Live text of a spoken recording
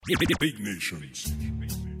Big Nations.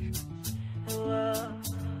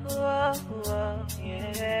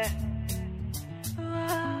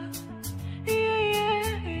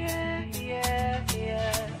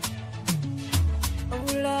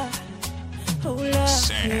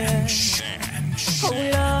 Sanch.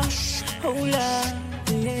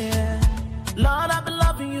 Yeah. Lord, I've been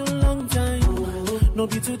loving you a long time. No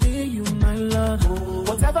be today, you my Lord.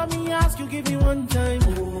 Whatever me ask, you give me one time.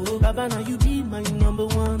 Baba, now you be my number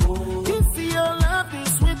one. You see your love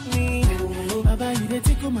is with me. Baba, you dey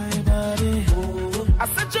tickle my body. I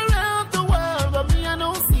search around the world, but me I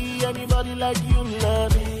don't see anybody like you,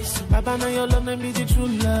 Lord. Baba, now your love, be the true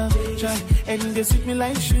love. Try, and they sweet me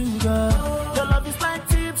like sugar. Your love is like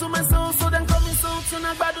tea to my soul, so then call me so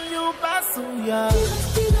tonight, but do you pass, yeah.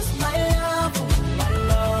 Jesus, my love, my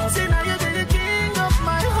love. See now you be the king of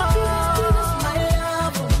my heart. Jesus, my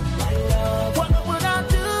love, my love. What would I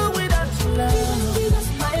do without your love? Jesus,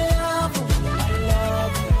 my love, my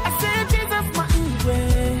love. I said Jesus, my Igwe.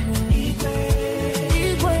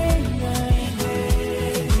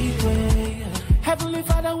 Heavenly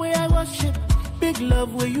Father, where I worship, big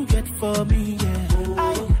love where you get for me, yeah.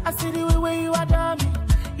 I see the way you adore me.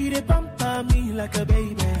 You dey pamper me like a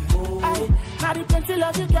baby. Now the plenty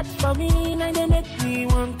love you get for me, now they make me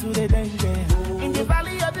want to the danger. In the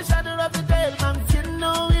valley of the shadow of the dead, man, you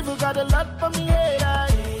know evil got a lot for me, yeah.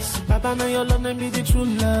 Papa, now your love, be the true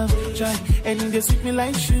love. Try, and they sweet me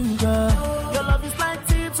like sugar. Your love is like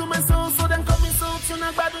tea to my soul, so then call me so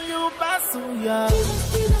tonight, but do you pass, yeah.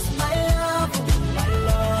 Jesus, my love, my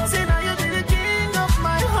love. See now you be the king of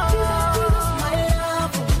my heart. Jesus, my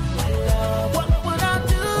love, my love. What would I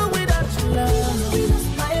do without your love? Jesus,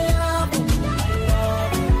 my love, my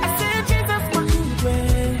love. I said Jesus, my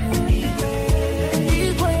Igwe.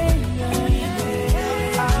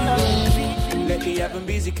 Lately I've been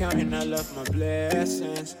busy counting all of my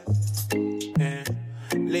blessings. Yeah.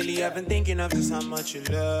 Lately I've been thinking of just how much you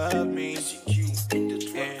love me.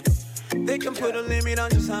 Yeah. They can put a limit on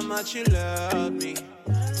just how much you love me.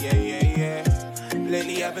 Yeah.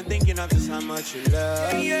 Lately I've been thinking of just how much you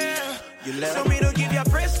love me. You love so me don't give your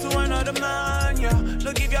praise to another man, yeah.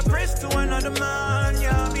 Don't give your praise to another man,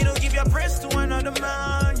 yeah. Me don't give your praise to another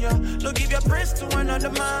man, yeah. Don't give your praise to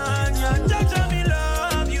another man, yeah. Just me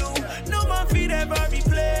love you. No man feed ever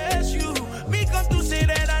replace you. Me come to say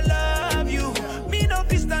that I love you. Me no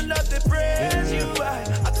be stand up to praise you.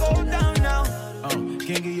 I go down now.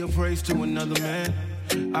 Can't give your praise to another man.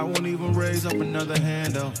 I won't even raise up another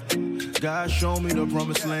hand, though. God showed me the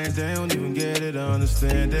promised land. They don't even get it,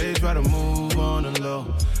 understand. They try to move on the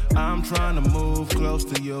low. I'm trying to move close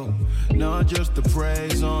to you. Not just the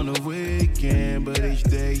praise on the weekend, but each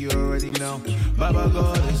day you already know. Baba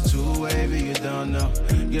God is too wavy, you don't know.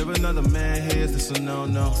 Give another man his, it's a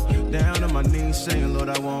no-no. Down on my knees saying, Lord,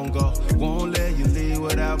 I won't go. Won't let you leave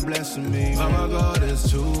without blessing me. Baba God is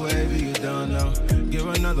too wavy, you don't know. Give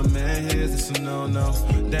another man his, it's a no-no.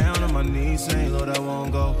 Down on my knees saying, Lord, I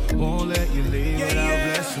won't go. Won't let you leave without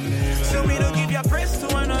blessing me, man. So me don't give your praise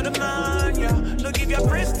to another man, yeah. Don't give your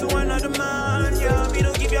praise to another man, yeah. Me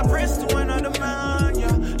don't give your praise to another man,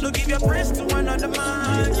 yeah. Don't give your praise to another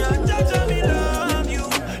man, yeah. Just me love you.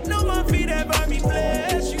 No man feed ever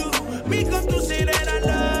replace you. Me come to say that I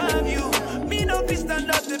love you. Me no be stand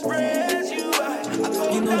up to praise you.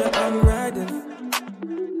 You know that I'm riding.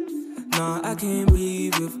 Nah, I can't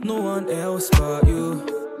breathe with no one else but you.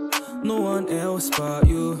 No one else but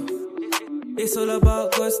you. It's all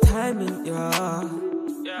about God's timing, yeah.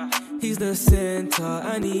 He's the center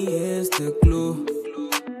and he is the glue.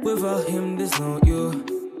 Without him, there's no you,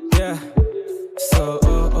 yeah. So,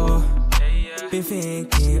 been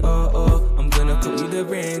thinking, I'm gonna put you the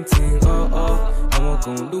brain thing, and we're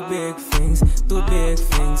gonna do big things. So,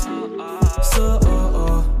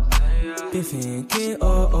 been thinking,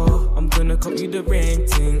 I'm gonna cut you the brain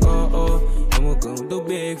thing, and we're gonna do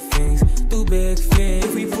big things.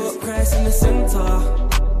 If we put Christ in the center,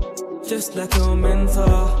 just like your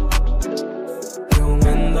mentor, he'll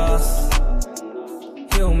mend us.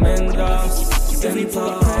 If we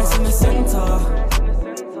put Christ in the center,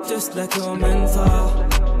 just like your mentor,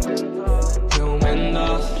 he'll mend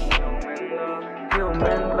us.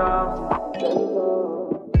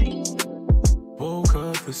 Woke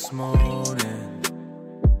up this morning,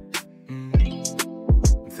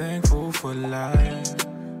 I'm thankful for life.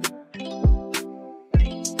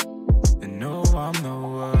 And no, I'm not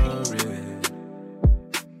worried,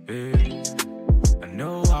 I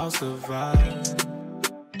know I'll survive.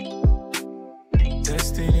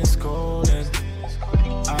 Destiny's calling,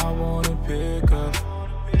 I wanna pick up.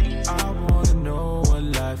 I wanna know what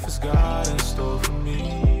life has got in store for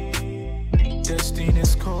me.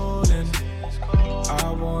 Destiny's calling. calling.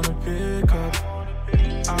 I wanna pick up.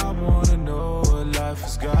 I wanna know what life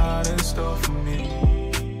has got in store for me.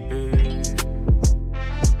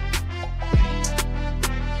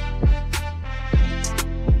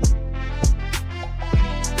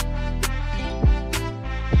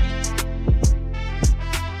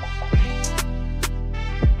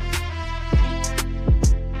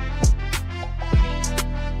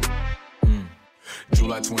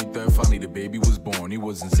 July 23rd, finally the baby was born. He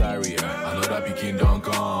was in Zaria. I know that became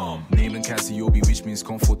Duncombe. Named in Cassiope, which means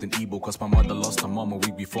comfort and Igbo. Cause my mother lost her mom a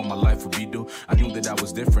week before my life would be due. I knew that I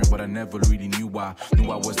was different, but I never really knew why. Knew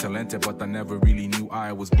I was talented, but I never really knew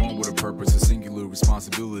I was born with a purpose, a singular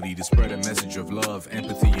responsibility to spread a message of love,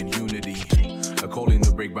 empathy, and unity. A calling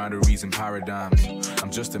to break boundaries and paradigms. I'm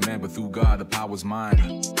just a man, but through God, the power's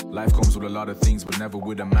mine. Life comes with a lot of things, but never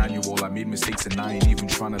with a manual. I made mistakes and I ain't even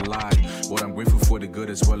trying to lie. But I'm grateful for the good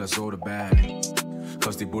as well as all the bad.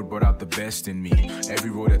 Cause they both brought out the best in me. Every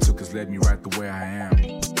road I took has led me right to where I am.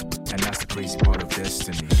 And that's the crazy part of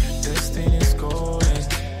destiny. Destiny's calling.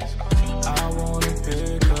 I wanna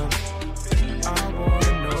pick up. I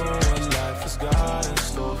wanna know what life has got in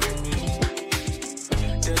store for me.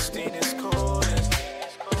 Destiny's calling.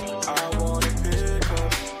 I wanna pick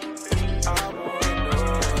up. I wanna know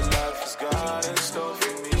what life has got in store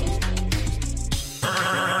for me.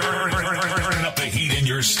 Turn up the heat in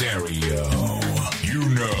your stereo. You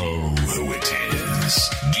know who it is.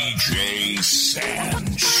 DJ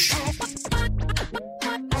Sanch.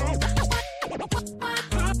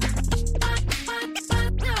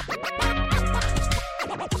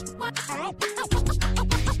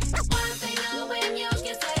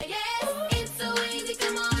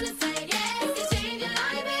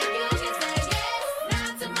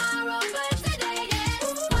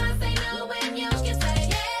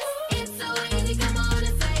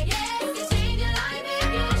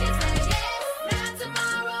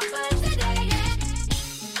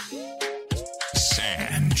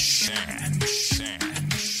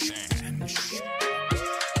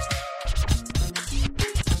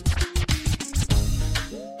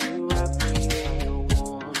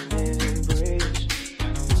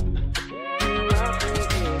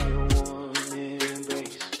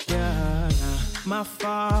 My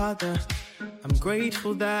father, I'm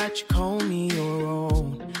grateful that you call me your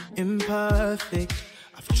own. Imperfect,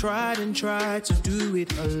 I've tried and tried to do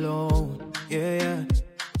it alone. Yeah,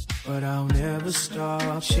 but I'll never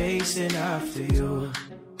stop chasing after you.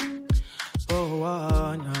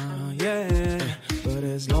 Oh, no, yeah. But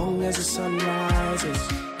as long as the sun rises,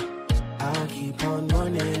 I'll keep on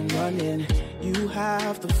running, running. You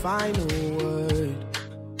have the final word.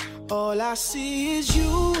 All I see is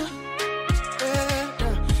you. Yeah.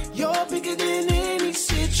 You're bigger than any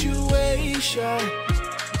situation.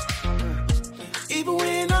 Even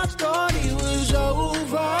when I thought it was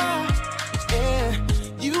over, yeah.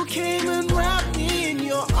 You came and wrapped me in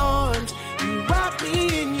your arms. You wrapped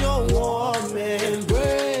me in your warm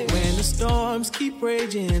embrace. When the storms keep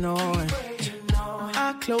raging on,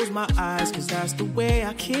 I close my eyes, cause that's the way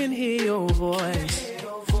I can hear your voice.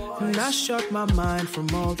 And I shut my mind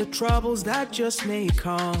from all the troubles that just may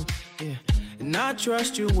come, yeah. And I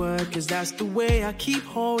trust your word, cause that's the way I keep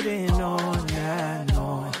holding on and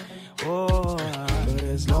on. Oh, but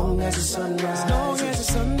as long as the sun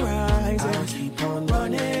rises, I'll keep on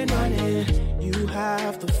running, running. You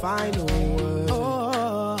have the final word.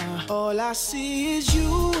 Oh, all I see is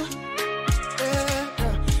you. Yeah.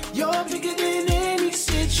 You're bigger than any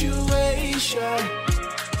situation.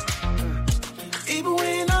 Even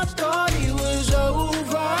when I thought it was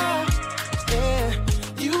over, yeah.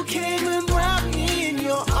 You came and wrapped me in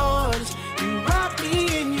your arms. You wrapped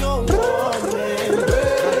me in your warm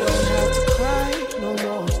embrace. I don't have to cry no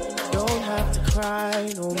more. Don't have to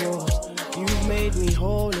cry no more. You've made me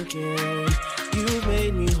whole again. You've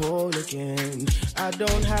made me whole again. I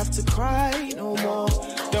don't have to cry no more.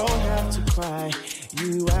 Don't have to cry.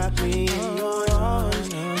 You wrap me in your arms.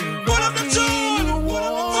 What up the tune? What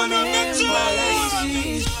up the tune?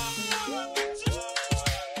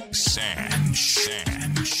 Sanch.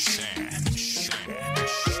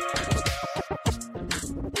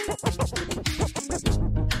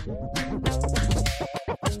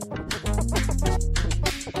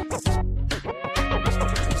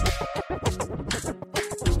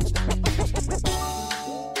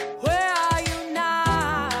 Where are you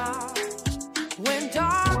now? When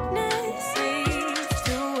darkness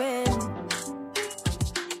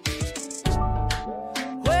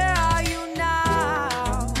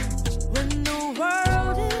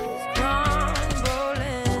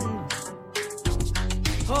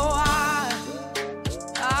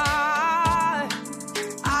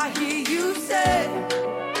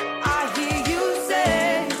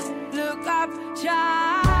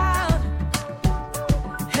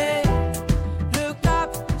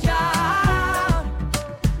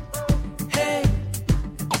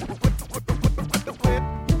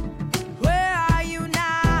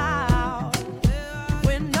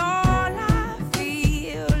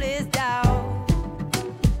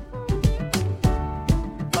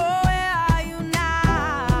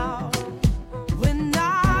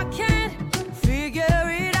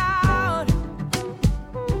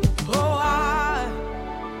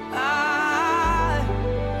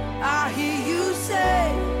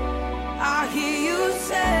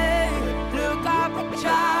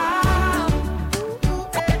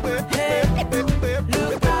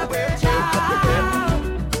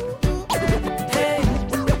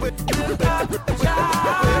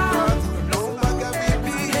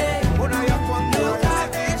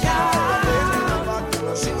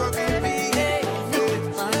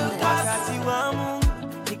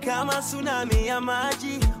tsunami ya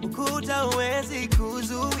maji, ukuta uwezi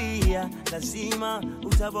kuzuia, lazima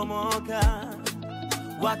utabomoka.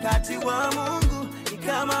 Wakati wa Mungu ni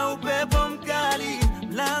kama upepo mkali,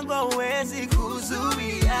 mlango uwezi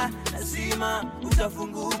kuzuia, lazima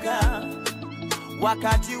utafunguka.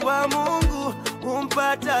 Wakati wa Mungu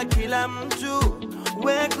humpata kila mtu,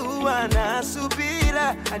 wekuwa na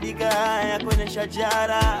subira, andika haya kwenye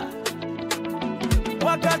shajara.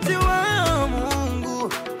 Wakati wa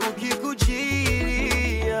Mungu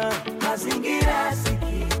ukikujilia, mazingira si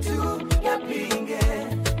kitu yapinge.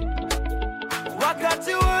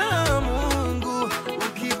 Wakati wa Mungu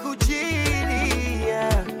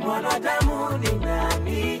ukikujilia, mwanadamu ni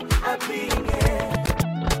nani apinge?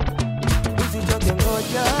 Usichoke,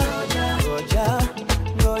 ngoja, ngoja,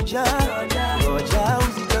 ngoja, ngoja,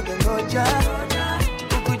 usichoke, ngoja,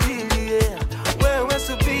 ukujilie, wewe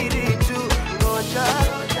subiri tu, ngoja,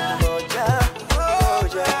 ngoja,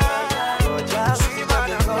 ngoja, ngoja,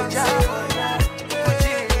 usichoke, ngoja,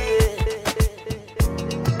 ukujilie.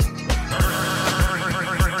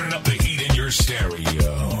 Turn up the heat in your stereo.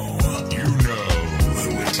 You know who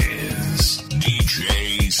it is. DJ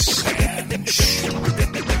Sanch.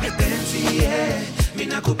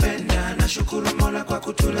 Mina kupenda na shukuru Mola kwa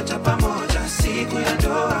kutuleta pamoja. Siku ya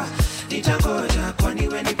ndoa nitangoja, kwani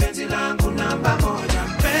wewe ni penzi langu namba moja.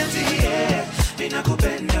 Mpenzi mina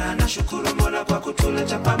kupenda na shukuru Mola kwa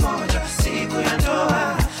kutuleta pamoja. Siku ya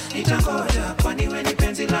ndoa nitangoja, kwani wewe ni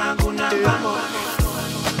penzi langu namba moja.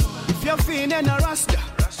 If you're feeling a rasta,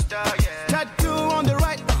 yeah. Tattoo on the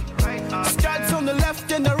right arm, studs on the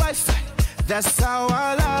left and the right side. That's how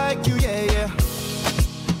I like you, yeah, yeah.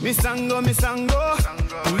 Misango, misango,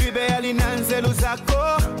 ulibe alinanze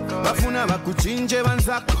luzako, bafuna bakuchinje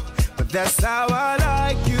banzako. But that's how I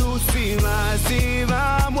like you. Sima,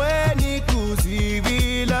 sima, mweni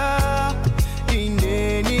kuzivila,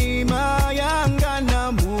 ineni mayanga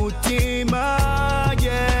na mutima.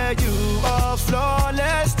 Yeah, you are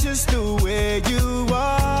flawless just the way you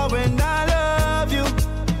are, and I love you,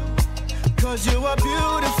 'cause you are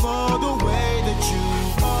beautiful the way that you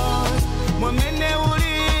are. Mwamene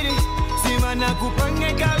uliri, sima na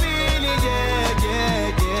kupange kabili, yeah,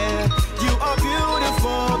 yeah, yeah. You are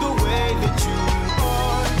beautiful the way that you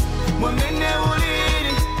are. Mwamene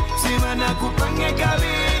uliri, sima na kupange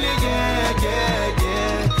kabili, yeah, yeah,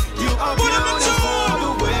 yeah. You are beautiful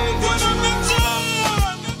the way that you are.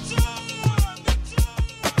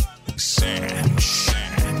 Sanch,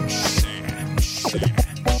 Sanch, Sanch,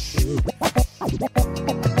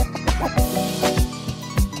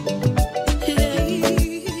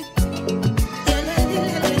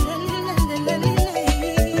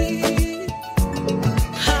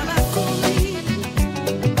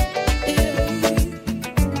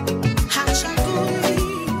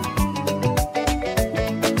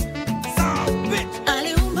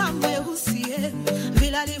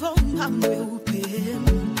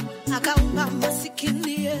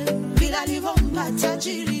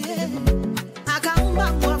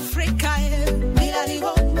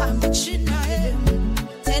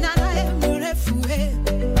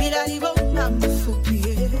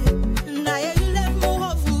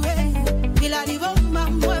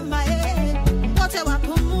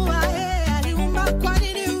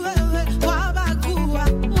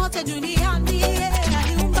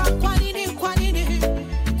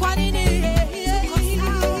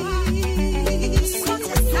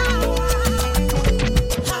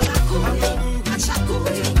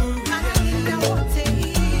 Chakuri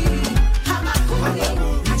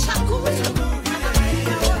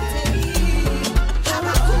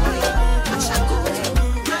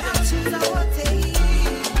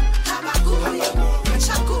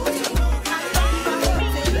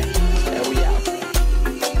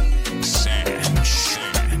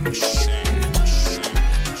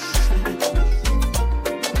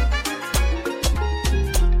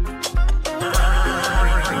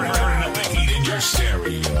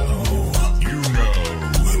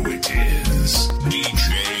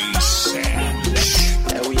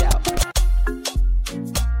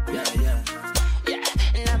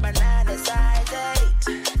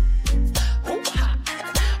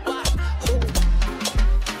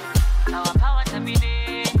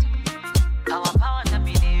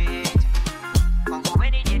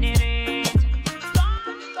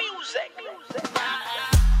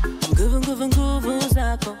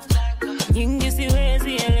nyingi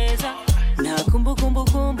siwezi eleza, na kumbu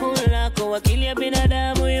lako wakili ya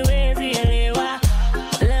binadamu iwezi elewa.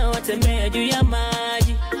 Leo watembea juu ya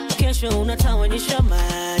maji, kesho unatawanyisha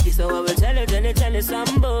maji. So I will tell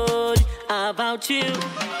somebody about you.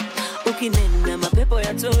 Ukinena mapepo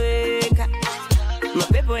yatoweka,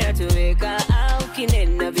 au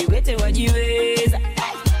ukinena viwete wajiweza,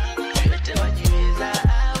 ukinena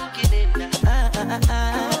ukinena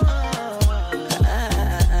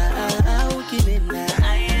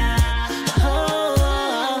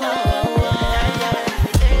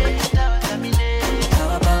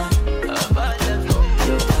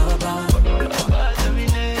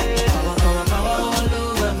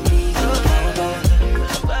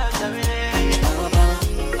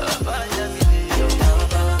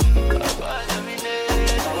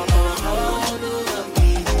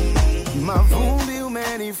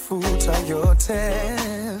futa yote,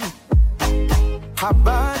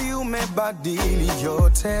 habari umebadili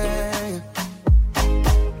yote,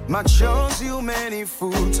 machozi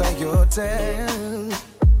umenifuta yote,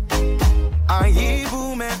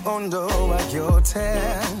 aibu umeondoa yote.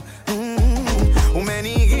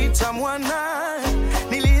 Umeniita mwana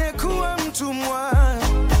niliyekuwa mtumwa,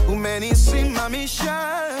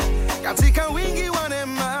 umenisimamisha katika wingi wa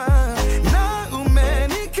neema, na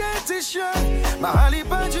umeniketisha mahali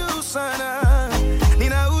pa juu sana.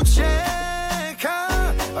 Ninaucheka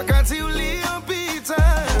wakati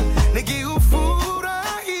uliopita,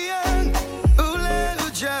 nikiufurahia ule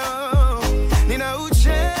ujao.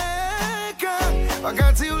 Ninaucheka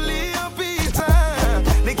wakati uliopita,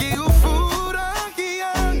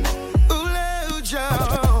 nikiufurahia ule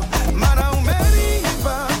ujao. Maana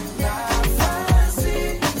umenipa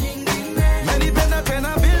nafasi nyingine, umenipenda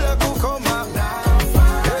tena bila kukoma.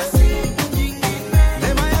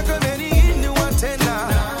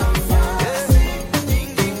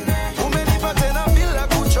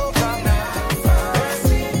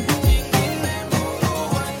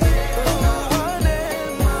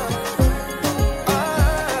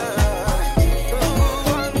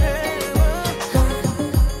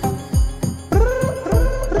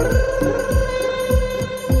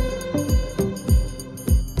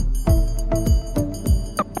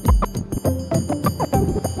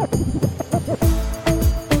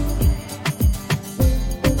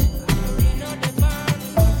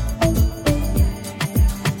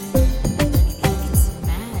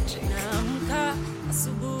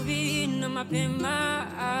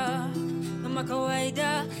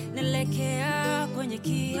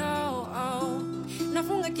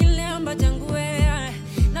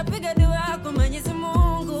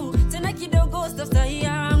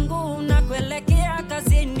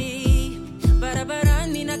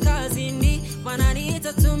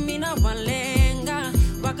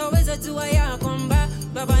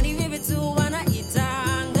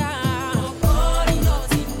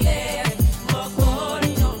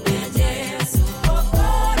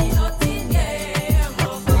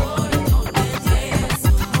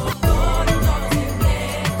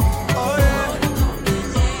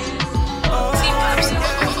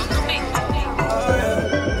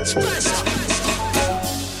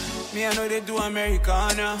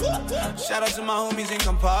 Shout out to my homies in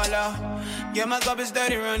Kampala. Yeah, my cup is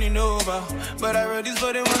steady running over, but I wrote this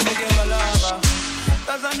for the ones that give a lover.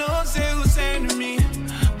 Cause I know say who's saying to me,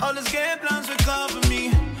 all this game plans will cover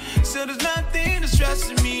me. So there's nothing that's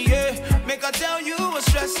stressing me, yeah. Make I tell you what's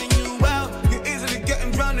stressing you out. You're easily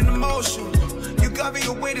getting drowned in emotion. You cover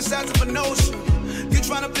your way the size of an ocean. You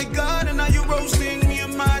tryna play God and now you roasting. Me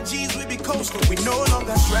and my G's, we be coasting. We no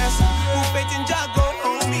longer stressing. Who faith in Jah go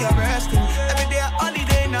home, me I'm resting. Every day a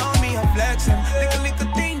holiday, now me I'm flexing. Little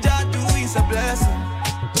thing Jah do is a blessing.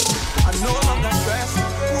 I no longer stressing.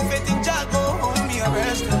 Who faith in Jah go home, me I'm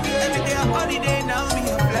resting. Every day a holiday, now me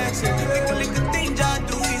I'm flexing. Little thing Jah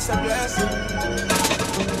do is a blessing.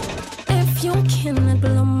 If you cannot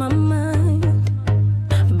blow my mind,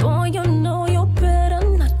 boy, you know you better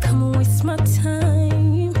not come waste my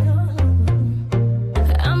time.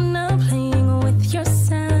 I'm not playing with your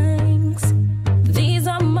signs. These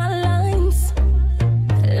are my lines.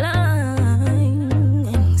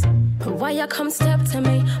 Why you come step to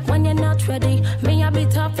me when you're not ready? Me, I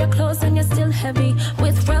beat off your clothes and you're still heavy.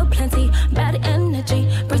 With real plenty, bad energy.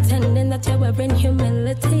 Pretending that you're wearing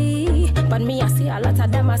humility. But me, I see a lot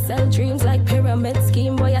of them, I sell dreams like pyramid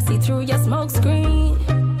scheme. Boy, I see through your smoke screen.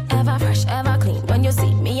 Ever fresh, ever clean. When you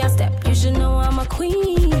see me, I step, you should know I'm a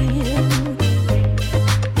queen.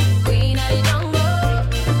 Queen of the jungle.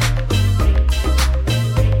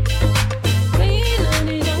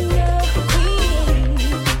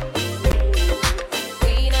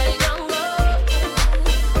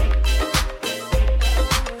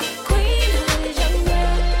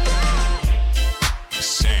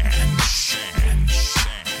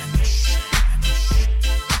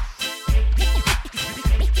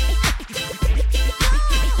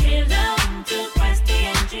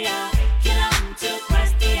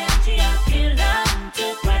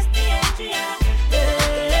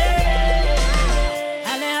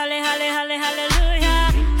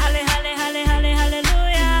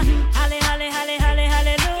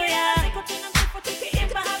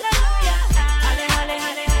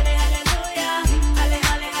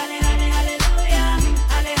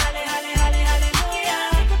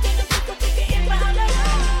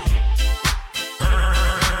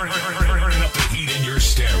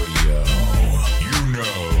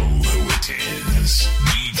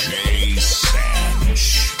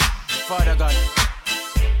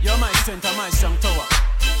 strength and my strong tower.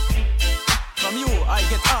 From you, I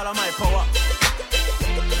get all of my power.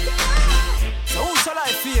 So who shall I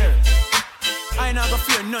fear? I not gonna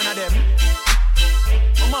fear none of them.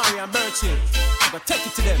 Omari and Birchill, I'm gonna take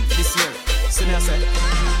it to them this year. So I say,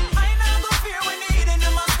 I not gonna fear when they hidden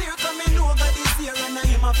them and steer. Cause me know God is here and I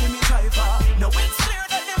am a for me driver. No, it's clear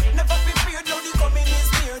that them never prepared. Now the coming is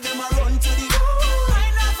near, them a run to the door. I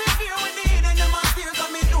not fear when they hidden them and steer. Cause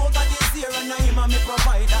me know God is here and I am a me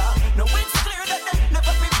provider. No, it's clear that them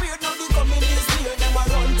never prepared. Now the coming is near, them a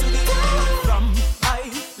run to the door. From I,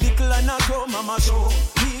 little and a grow, mama show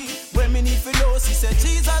me when me need for know. She said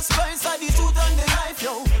Jesus Christ are the truth and the life,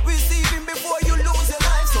 yo. Receive him before you lose your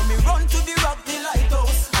life. So me run to the rock, the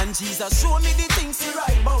lighthouse, and Jesus show me the things he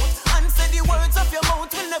write about. And say the words of your mouth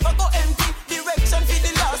will never go empty. Direction for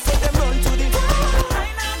the last, so them run to the I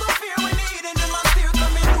not go fear when they hidden them and steer.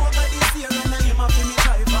 Cause me know God is here and I am a for me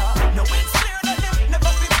driver. No, it's clear that them never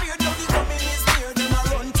prepared. Now the coming is near, them a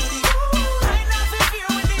run to the I not fear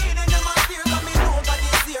when they hidden them and steer. Cause me know God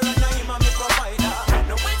is here and I am a me provider.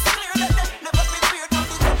 No, it's clear that them never prepared. Now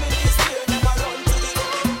the coming is near, them a run to the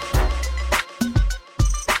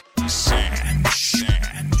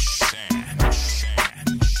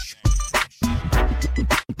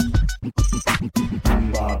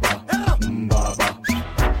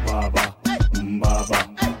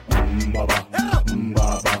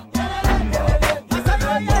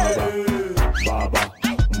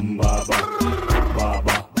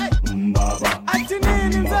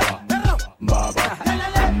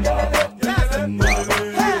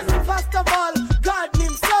First of all, God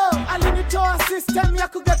named soul. I lean into a system, you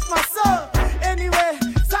could get my soul. Anyway,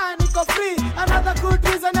 sign it go free. Another good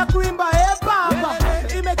reason you could imba, hey baba.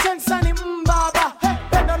 Ime change sani mbaba. Hey,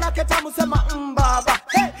 bendo lake tamu sema mbaba.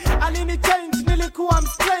 Hey, I lean it change, nilikuwa I'm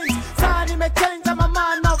strange. Sani me change, I'm a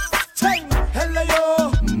man of change. Hello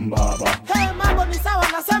yo, mbaba. Hey, mambo ni sawa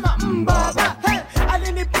nasema mbaba. Hey,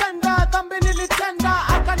 alinipenda, dhambi nilitenda.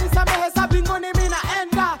 Akanisamehe sabinguni mina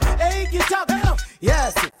enda. Hey, gitaka.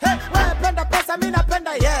 Yes, hey, wewe penda pesa, mimi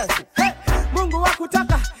napenda yes. Hey, Mungu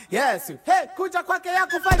wakutaka yes. Hey, kuja kwake ya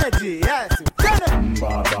kufanya ji yes. Tene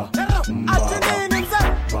mbaba, ati nini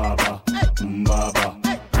mzee? Mbaba, mbaba,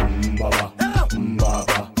 mbaba, mbaba,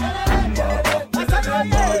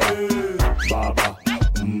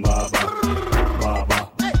 mbaba, baba,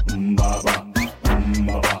 mbaba,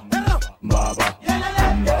 mbaba, mbaba,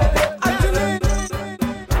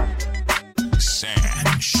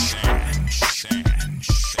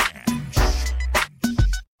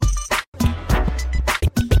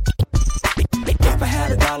 If I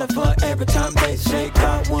had $1 for every time they say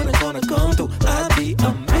God wanna gonna come through, I'd be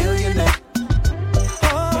a millionaire.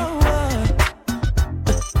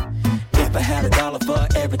 If I had $1 for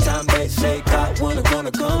every time they say God wanna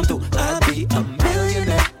gonna come through, I'd be a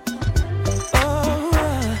millionaire.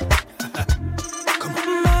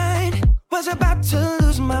 Mine was about to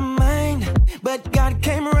lose my mind, but God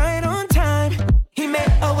came right on time. He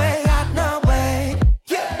made a way out no way.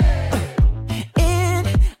 And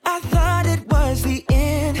I thought it was the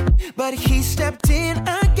end, but he stepped in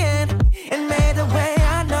again and made a way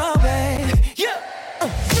out no way.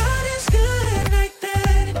 God is good like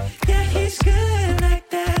that. Yeah, he's good like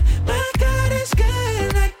that. My God is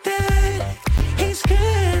good like that. He's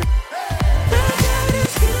good. My God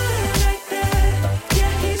is good like that.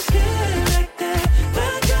 Yeah, he's good like that.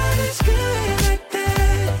 My God is good like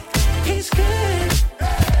that. He's good.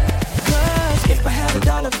 Cause if I had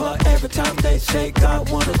 $1 for every time they say God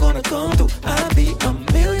wanna gonna come through, I'd be a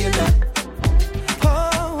millionaire.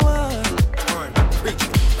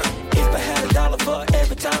 If I had $1 for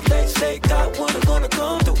every time they say God wanna gonna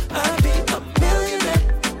come through, I'd be a millionaire.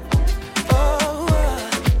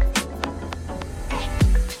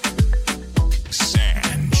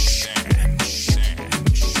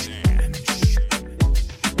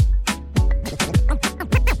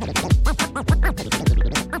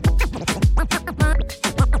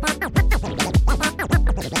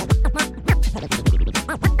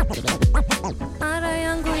 Mara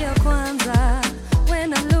yangu ya kwanza,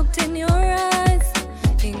 when I looked in your eyes,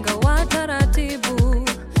 ingawa taratibu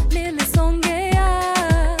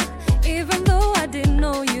nilisongea. Even though I didn't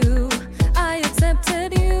know you, I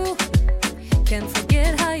accepted you. Can't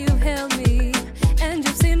forget how you've held me and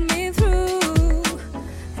you've seen me through.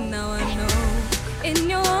 And now I know in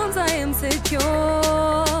your arms I am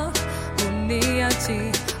secure.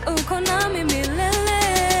 Uniachi, uko nami milele.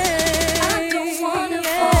 I don't wanna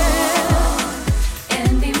fall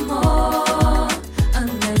anymore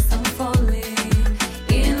unless I'm falling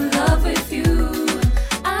in love with you.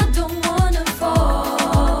 I don't wanna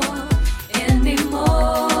fall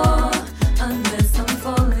anymore unless I'm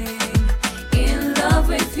falling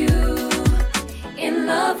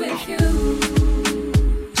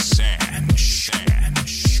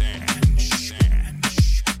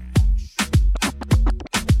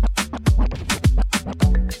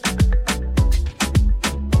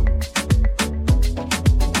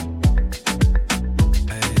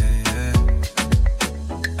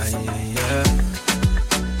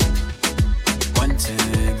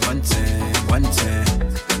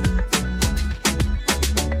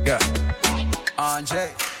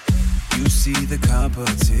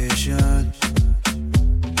competition,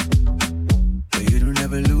 but you don't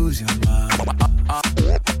ever lose your mind.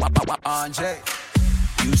 Andre,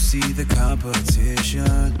 you see the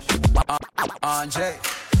competition. Andre,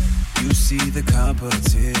 you see the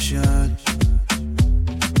competition,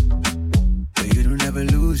 but you don't ever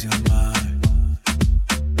lose your mind.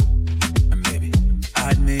 And maybe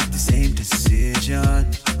I'd make the same decision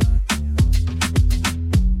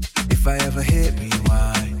if I ever hit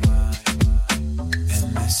rewind.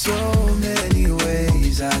 And there's so many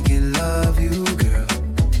ways I can love you, girl.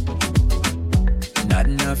 Not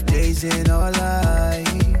enough days in our life.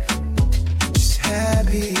 Just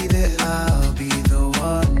happy that I'll be the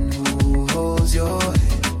one who holds your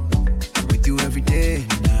hand. I'm with you every day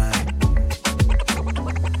and night.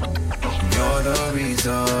 You're the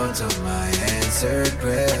result of my answered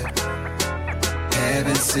prayer.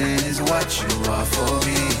 Heaven sent is what you are for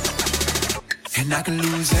me. And I can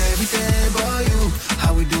lose everything for you.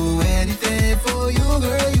 How we do anything for you,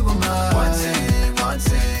 girl, you were mine. One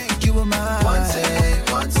thing, you were mine. One thing,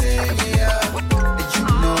 yeah. And you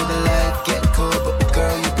know the life get cold, but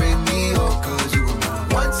girl, you bring me hope, cause you were mine.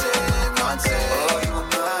 One thing, oh, you were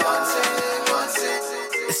mine. One thing.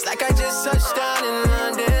 It's like I just touched down in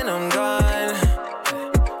London, I'm gone.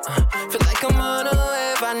 Feel like I'm on a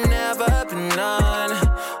wave I've never been on.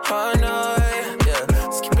 Oh no, yeah.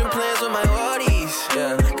 Skipping plans with my roadies,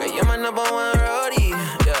 yeah. Girl, you're my number one roadie,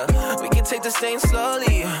 yeah. We can take this thing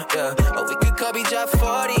slowly, yeah. Or we could call me drop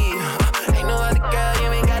 40. Ain't no other girl,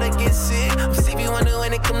 you ain't gotta get sick. I'm Stevie Wonder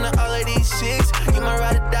when it come to all of these chicks. You my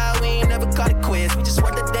ride or die, we ain't never caught it quits. We just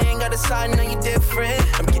work the day, ain't got a side, know you different.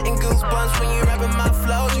 I'm getting goosebumps when you rapping my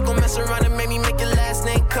flows. You gon' mess around and make me make your last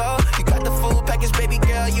name cold. You got the full package, baby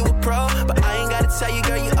girl, you a pro. But I ain't gotta tell you,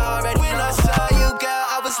 girl, you already know. When I saw you, girl,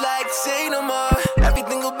 I was like, say no more.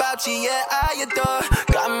 Everything about you, yeah, I adore.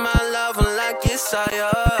 Got my love unlike it's all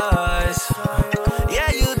yours. Yeah,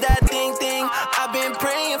 you that thing I've been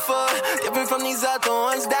praying for. Different from these other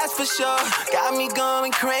ones, that's for sure. Got me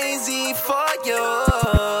going crazy for you.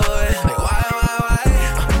 Like, why?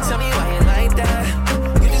 Tell me why you like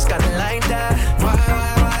that. You just gotta like that. Why?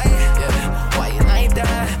 Yeah, why you like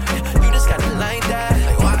that? You just gotta like that.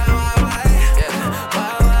 Like, why? Yeah,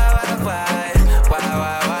 why?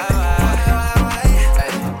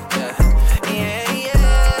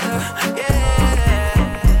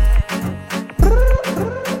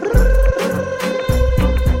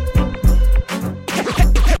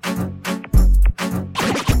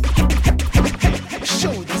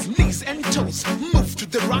 Shoulders, knees and toes, move to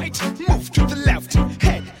the right, move to the left.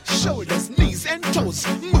 Head, shoulders, knees and toes,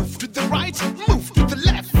 move to the right, move to the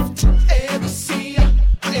left. ABC,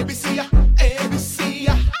 ABC, ABC,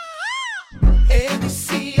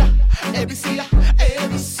 ABC, ABC,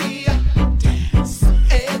 ABC, dance.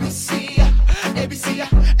 ABC, ABC,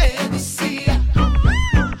 ABC,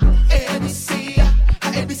 ABC,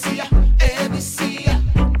 ABC, ABC,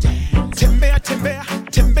 dance. Tembea, tembea,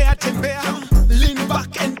 tembea, tembea. Lean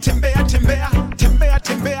back and tembea, tembea, tembea,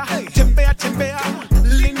 tembea, tembea, tembea.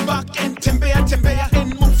 Lean back and tembea, tembea,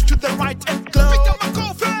 and move to the right and club. Pick up my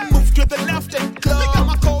coffee. Move to the left and club. Pick up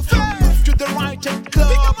my coffee. Move to the right and club.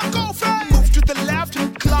 Pick up my coffee. Move to the left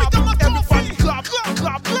and club. Pick up my coffee. Everybody club, club,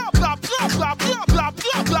 club, club, club, club, club, club, club,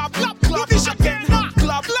 club, club, club, club. This again. Club,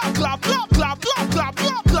 club, club, club, club, club, club, club,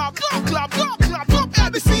 club, club, club, club, club, club.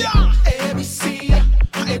 ABC, ABC,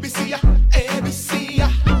 ABC, ABC.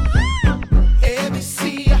 ABC,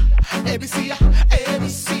 ABC,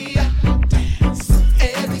 ABC, dance.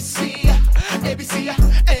 ABC, ABC,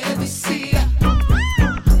 ABC,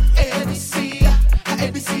 ABC,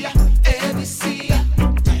 ABC, ABC,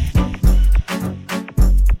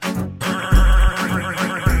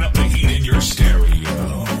 Turn up the heat in your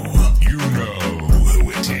stereo. You know who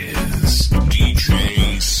it is.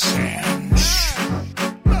 DJ Sanch.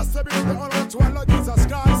 Bless every day, all to our Lord Jesus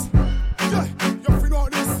Christ. Yeah, you feel know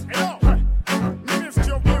this. Hello.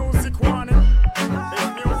 Ministry of Music warning. This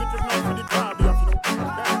music is not for the crowd, you know.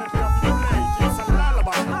 Definitely have to play. It's a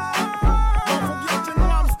lullaby. Don't forget your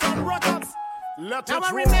Ramston Records. Let Now it I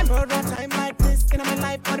roll. remember a time like this in my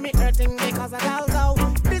life, but me hurting because I don't go.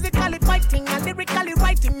 Physically fighting and lyrically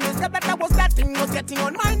writing. Music that I was getting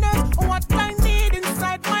on my nerves. What I need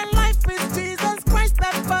inside my life is Jesus Christ,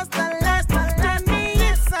 that first and last. Turn me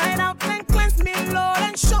inside out and cleanse me, Lord,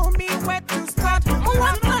 and show me where to start.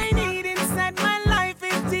 What I need inside my life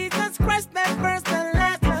is Jesus Christ, that first and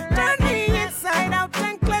last. Turn me inside out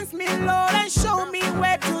and cleanse me, Lord, and show me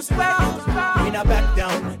where to start. We not back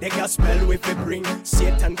down. The gospel if you bring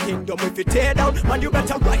Satan kingdom if you tear down. Man, you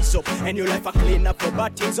better rise up and your life a clean up for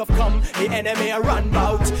bad things have come. The enemy a run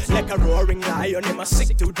bout like a roaring lion. Him a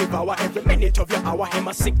sick to devour every minute of your hour. Him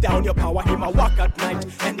a sick down your power. Him a walk at night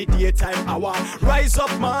and the daytime hour. Rise up,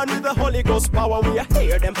 man, with the Holy Ghost power. We a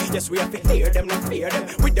hear them. Yes, we have to hear them, not fear them.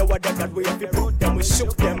 With the word of God, we have to root them. We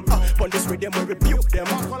shoot them. On this rhythm, we rebuke them.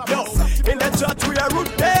 No, in the church, we are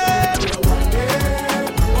root them. We are one day,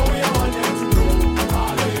 but we are one day to know.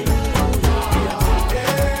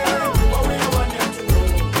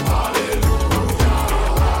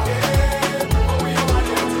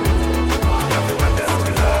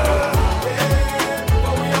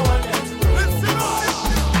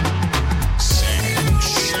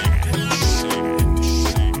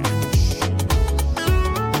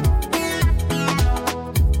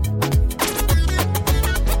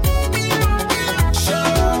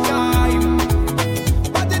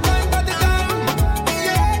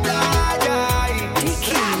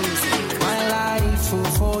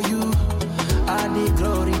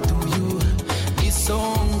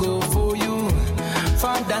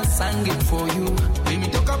 Sang it for you. Let me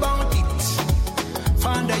talk about it.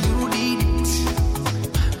 Father, you did it.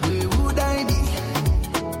 Where would I be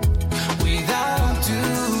without you?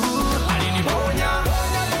 Alini ponya,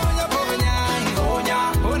 ponya, ponya, ponya, ponya,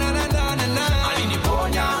 ponya, na na na na. Alini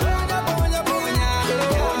ponya, ponya, ponya, ponya,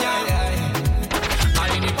 ponya.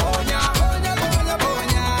 Alini ponya, ponya, ponya,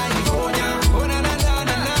 ponya, ponya, ponya, na na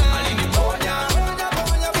na na. Alini ponya, ponya,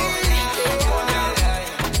 ponya, ponya, ponya.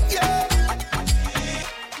 Yeah.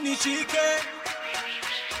 Nichike,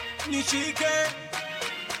 Nichike,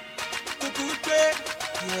 Kukute,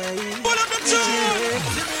 yeah. Pull up the tune.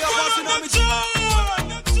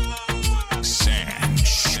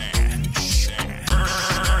 Sanch.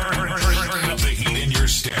 Turn up the heat in your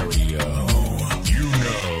stereo. You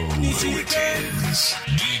know who it is.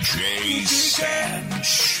 DJ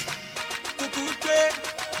Sanch. Kukute,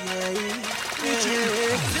 yeah.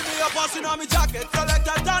 See me a passing on me jacket, select a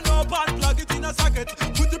turn up and plug it in a socket.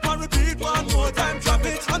 Put it on repeat one more time, drop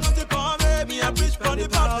it. And not the palm, me a bitch from the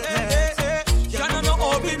pop. Can no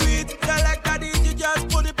open with, select a DJ, just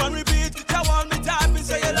put it on repeat. You want me type and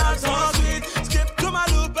say you love so sweet. Skip to my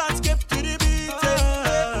loop and skip to the beat.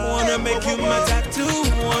 Wanna make you my tattoo,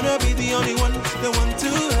 wanna be the only one, the one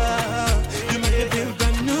to you make it feel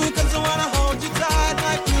brand new, cause I wanna hold you tight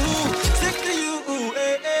like you. Stick to you,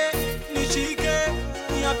 Nishike,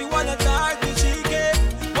 me happy wanna die, Nishike.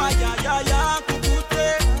 Why, yeah, Kukute.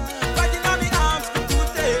 Right in my arms,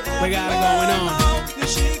 Kukute. We got it going on.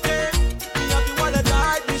 Nishike, me happy wanna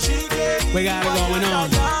die, Nishike. We got it going on.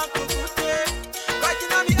 Right in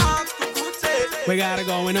my arms, Kukute. We got it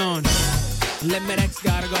going on. Limit X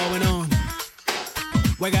got it going on.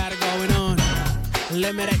 We got it going on.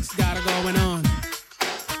 Limit X got it going on.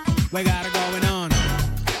 We got it going on.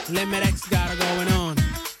 Limit X got it going on.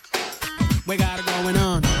 We got it going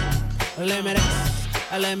on. Limit X,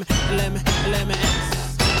 limit X.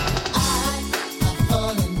 I'm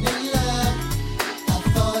falling in love. I'm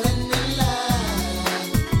falling in love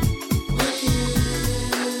with you.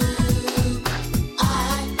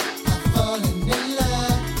 I'm falling in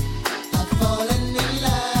love. I'm falling in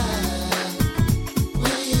love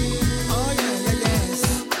with you. Oh yeah, yes.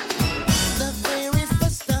 The very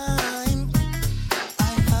first time I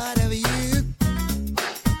heard of you,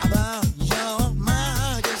 about your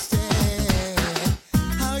majesty,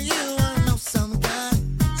 how you are know some kind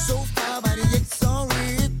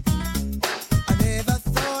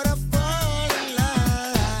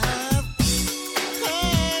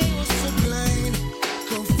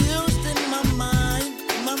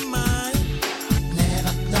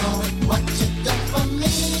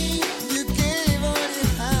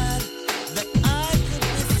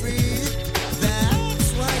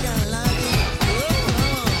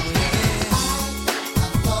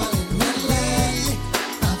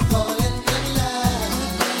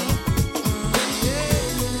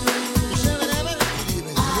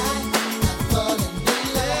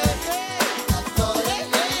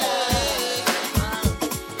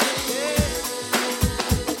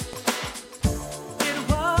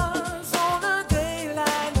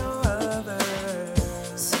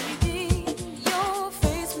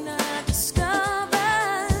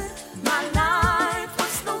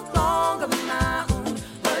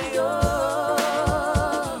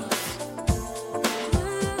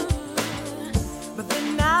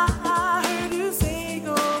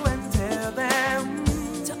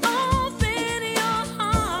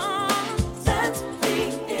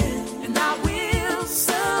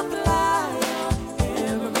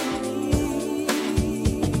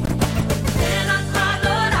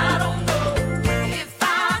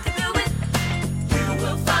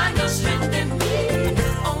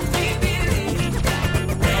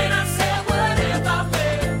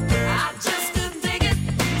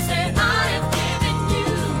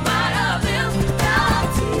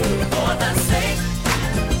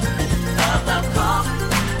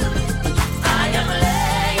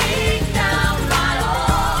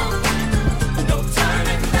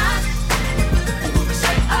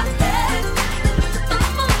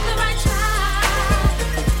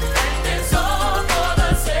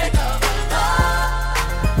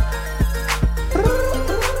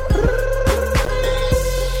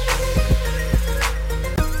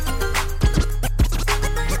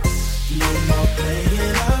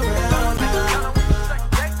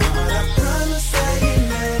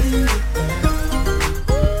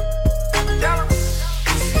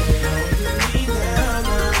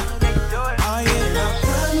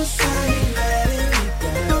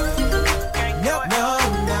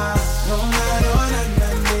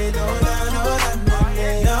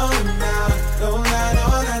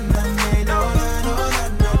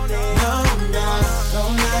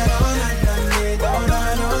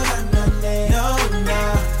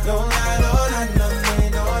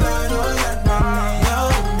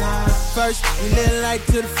first, we live life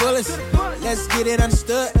to the fullest. Let's get it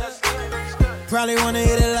understood. Probably wanna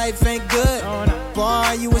hear that life ain't good.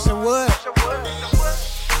 Boy, you wish I would.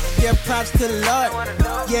 Give props to the Lord.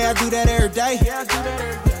 Yeah, I do that every day.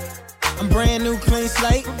 I'm brand new, clean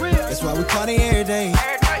slate. That's why we party every day.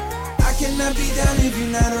 I cannot be down if you're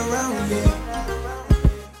not around me.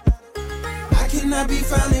 I cannot be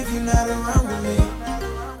found if you're not around with me.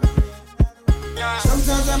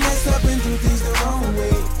 Sometimes I mess up and do things the wrong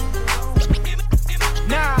way.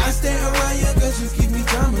 I stay around you cause you keep me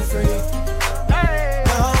drama free.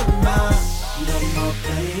 No more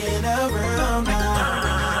playing around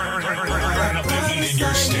now. Turn up the heat in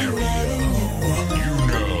your stereo. You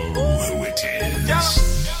know who it is.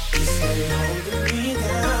 You stay holding me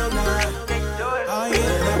down now. Oh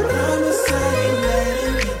yeah, I promise I ain't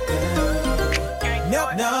letting you down. No,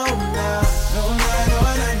 no, no.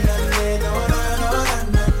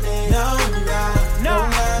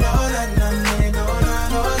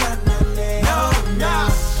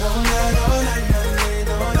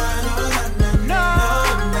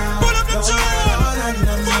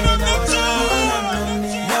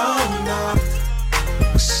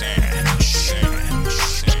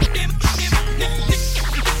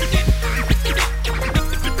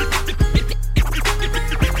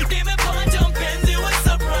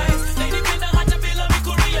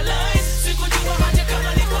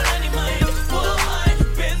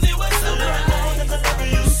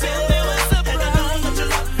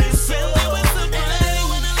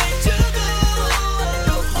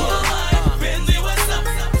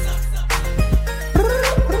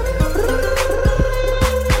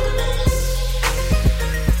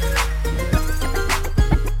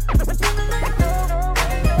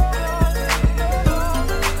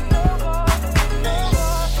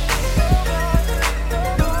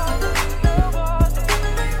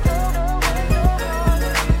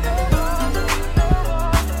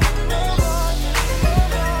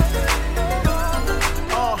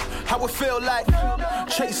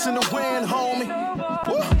 Chasing the wind, homie.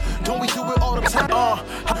 Woo. Don't we do it all the time?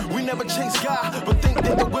 We never chase God, but think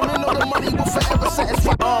that the women or the money will forever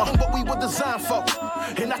satisfy. What we were designed for.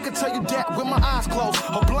 And I can tell you that with my eyes closed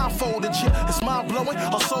or blindfolded, yeah, it's mind blowing.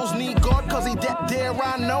 Our souls need God, cause he that there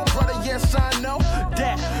I know. Brother, yes, I know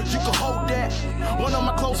that you can hold that. One of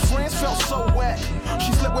my close friends felt so whack.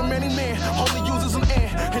 She slept with many men, only uses an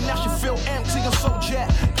end. And now she feel empty and so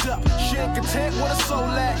jacked up. She ain't content with her soul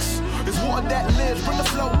lacks. It's water that lives, bring the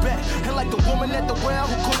flow back. And like the woman at the well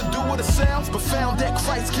who couldn't do it herself, but found that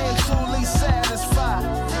Christ can truly satisfy.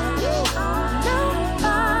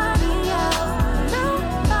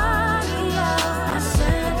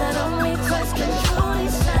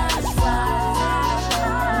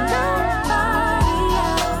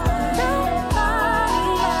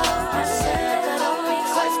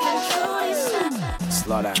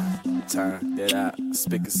 Slow down, turn it up.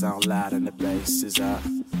 Speakers sound loud and the bass is up.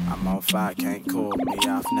 I'm on fire, can't cool me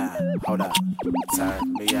off now. Hold up,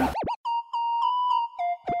 turn me up.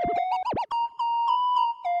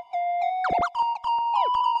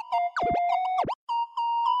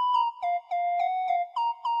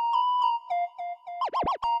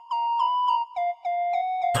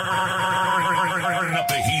 Turn up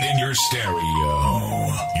the heat in your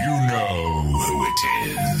stereo. You know who it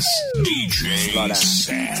is. DJ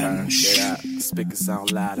Sanch. Turn it up. Speakers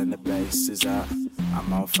sound loud and the bass is up.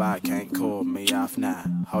 I'm on fire, can't cool me off now.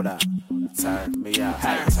 Hold up, turn me up.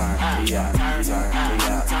 Hey, turn me up. Turn me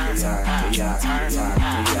up. Turn me up. Turn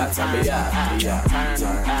me up. Turn me up.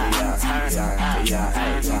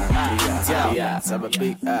 Turn me up. Turn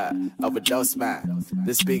me up. Overdose man.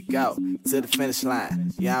 This beat go to the finish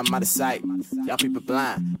line. Yeah, I'm out of sight. Y'all people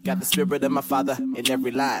blind. Got the spirit of my father in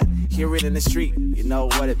every line. Hear it in the street, you know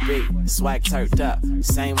what it be. Swag turned up,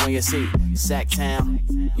 same when you see Sack Town,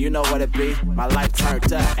 you know what it be. My life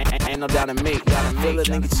turned up, ain't no doubt in me. Feel it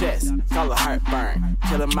in your chest, call it heartburn.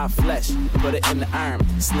 Killing my flesh, put it in the arm.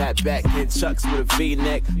 Snap back, hit chucks with a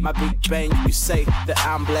V-neck. My big bang, you say that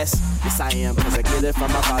I'm blessed. Yes, I am, cause I get it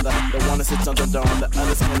from my father. The one that sits on the throne, the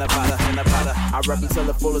others can about it. I rap until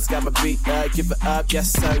the fullest got my beat give it up,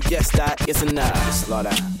 yes sir, yes that is enough. Slow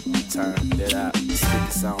down, turn it up.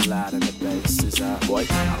 Speakers sound loud and the bass is up. Boy,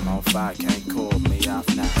 I'm on fire, can't cool me off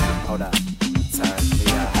now. Hold up, turn me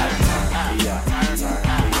up, turn me up, turn me up, turn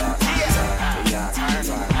me up, turn me up, turn me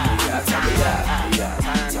up, turn me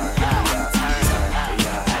up,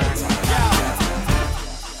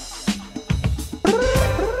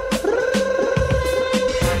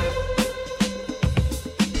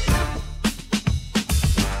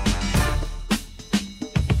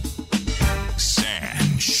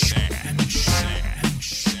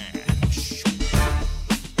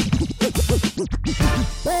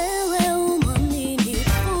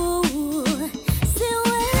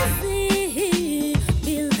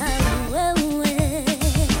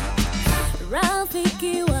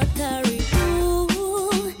 ukiwa karibu,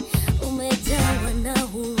 umejawa na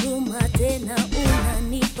huruma tena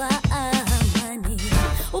unanipa amani.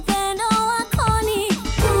 Upendo wako ni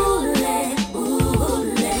ule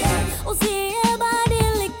ule,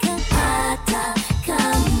 usiyebadilika hata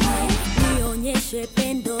kamwe. Nionyeshe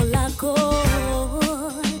pendo lako,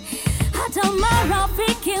 hata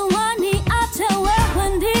marafiki waniache,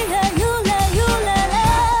 wewe ndiye yule yule.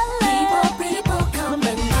 People come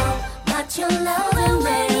and go, but your love will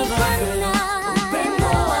never fade. Upendo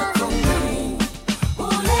wako ni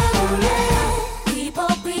ule ule.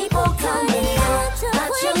 People come and go,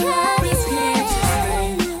 but your love is here to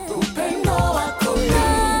stay. Upendo wako ni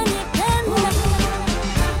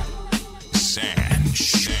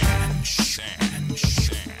Sanch.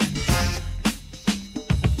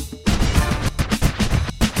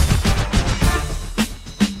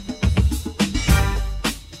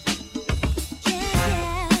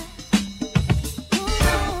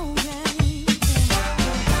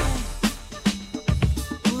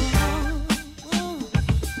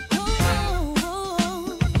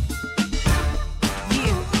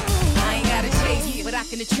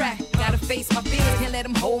 The track, gotta face my fears, can't let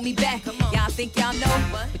them hold me back. Y'all think y'all know,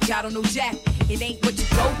 but y'all don't know jack. It ain't what you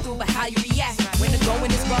go through, but how you react. When the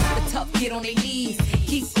going is rough, the tough get on their knees.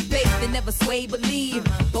 Keep the faith and never sway, believe.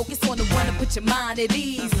 Focus on the one to put your mind at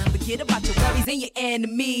ease. Forget about your worries and your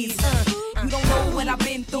enemies. You don't know what I've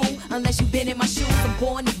been through unless you've been in my shoes. I'm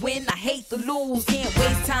born to win, I hate to lose. Can't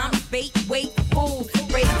waste time, wait for fools.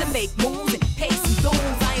 Afraid to make moves and pay some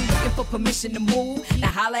dues. I ain't looking for permission to move. Now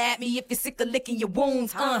holla at me if you're sick of licking your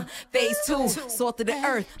wounds. Phase 2, salt of the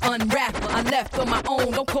earth, unwrap. I left on my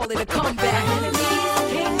own, don't call it a comeback. Enemies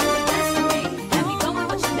can't do the best of me. Let me go,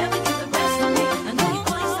 but you never get the rest of me. I know you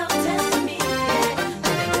want yourself testing me. Yeah,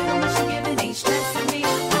 but they know what you giving ain't stressing me.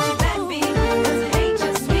 Put your back beat, cause it ain't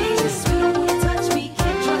just me. You don't wanna touch me,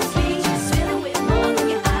 can't trust me. Just feeling with more than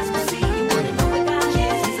your eyes can see. You wanna know what God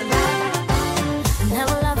is, He's alive.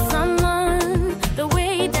 never love someone the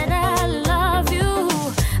way that I love you.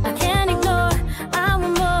 I can't ignore, I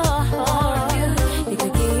want more of you. You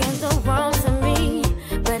could give the world to me,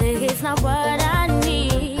 but it's not what I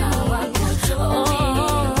need.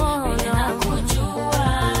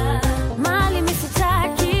 Mali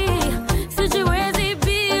misitaki, sijiwezi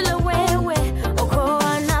bila wewe.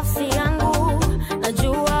 Okoa nafsi yangu,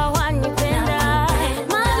 najua wanipenda.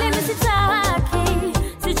 Mali misitaki,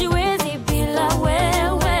 sijiwezi bila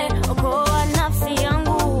wewe. Okoa nafsi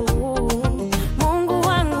yangu. Mungu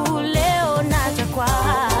wangu leo naja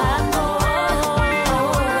kwako.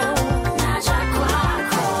 Naja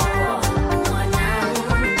kwako.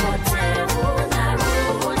 Mwanangu mpotevu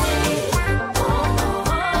narudi.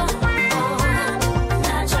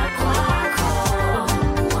 Naja kwako.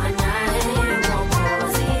 Mwanae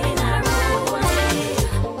Mwokozi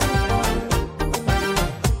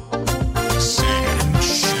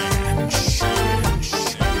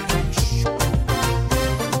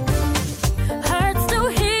Hurts to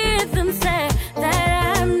hear them say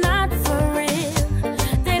that I'm not for real.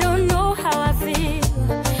 They don't know how I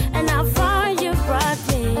feel and how far you brought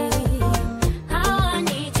me. How I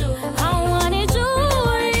need you,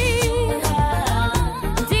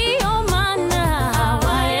 ndio maana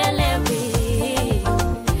hawaelewi.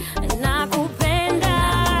 Nakupenda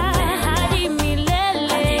hadi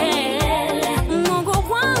milele.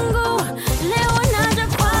 Mungu wangu leo naja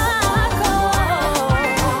kwako.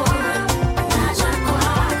 Naja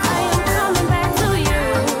kwako. I am coming back to you.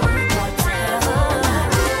 Whatever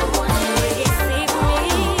receive me.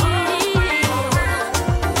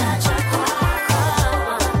 Naja kwako.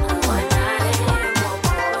 Mwanae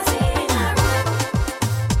Mwokozi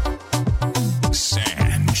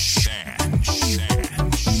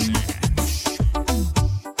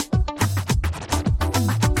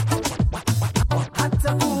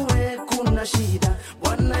Hata kuwe kuna shida,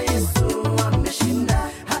 Bwana Yesu ameshinda.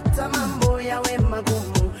 Hata mambo yawe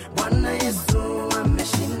magumu, Bwana Yesu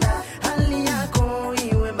ameshinda. Hali yako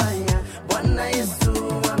iwe mbaya, Bwana Yesu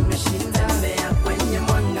ameshinda. Tembea kwenye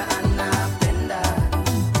mwanga, anapenda,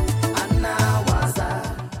 anawaza,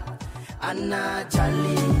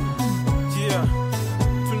 anajali. Yeah,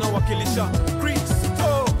 tunawakilisha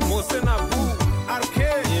Kristo, Mose na Bu, RK.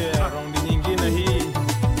 Yeah, raundi nyingine hii.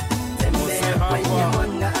 Mose Kwenye hapa.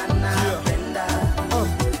 mwanga, anapenda,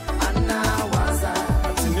 anawaza,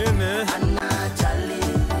 Atinene. anajali.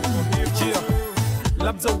 Yeah.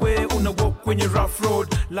 Labda we una walk kwenye rough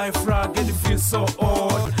road life rugged, it feels so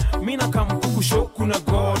odd. Mina kama kukusho kuna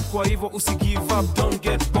God, kwa hivyo usi give up, don't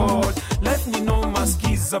get bored. Life ni no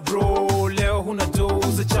maskiza bro, leo huna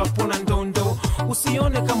doze chapo na ndondo.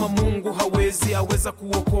 Usione kama Mungu hawezi, aweza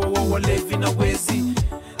kuokoa walevi na wezi.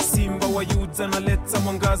 Simba wa Yuda naleta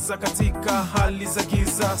mwangaza katika hali za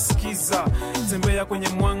giza. Sikiza, tembea kwenye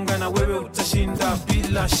mwanga na wewe utashinda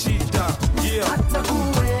bila shida. Yeah. Hata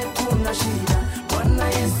kuwe kuna shida, Bwana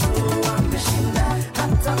Yesu ameshinda.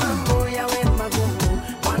 Hata mambo yawe magumu,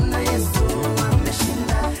 Bwana Yesu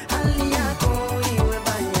ameshinda. Hali yako iwe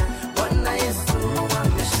baya, Bwana Yesu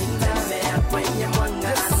ameshinda. Tembea kwenye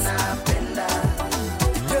mwanga, anapenda,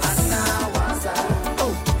 anawaza,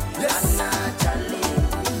 anajali.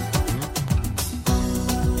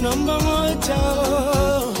 Namba moja,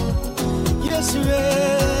 Yesu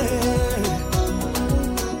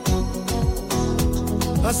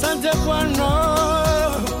asante Bwana.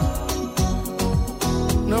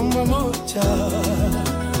 Namba moja,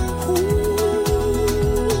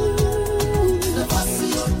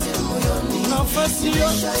 nafasi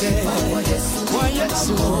yote kwa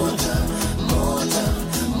Yesu,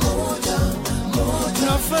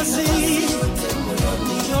 nafasi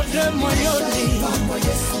yote moyoni,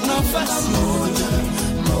 nafasi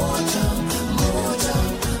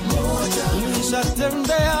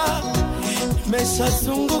nimeshatembea,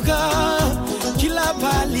 nimeshazunguka kila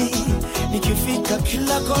pali, nikifika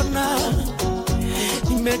kila kona,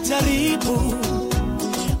 nimejaribu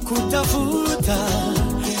kutafuta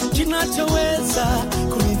kinachoweza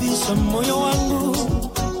kuridhisha moyo wangu,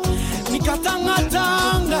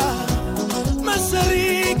 nikatangatanga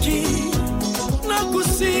mashariki na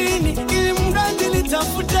kusini, ili mradi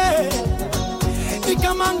nitafute,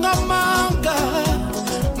 nikamangamanga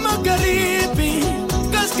magharibi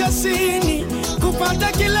kaskazini,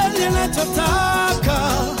 kupata kile ninachotaka.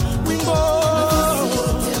 Wimbo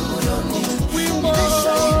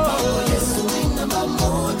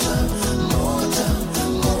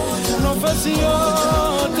nafasi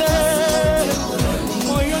yote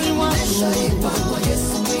moyoni mwangu,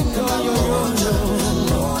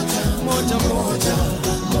 moja moja,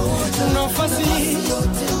 nafasi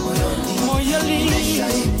moyoni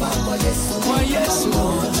mwa Yesu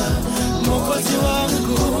Mwokozi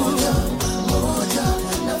wangu.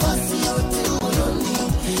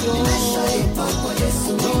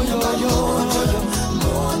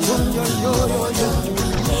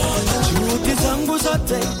 Juhudi zangu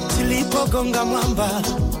zote zilipogonga mwamba,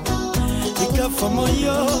 nikafa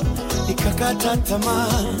moyo, nikakata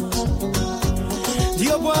tamaa,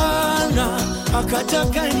 ndio Bwana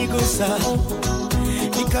akataka nigusa,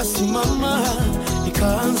 nikasimama,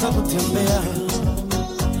 nikaanza kutembea.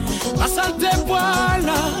 Asante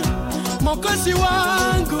Bwana Mwokozi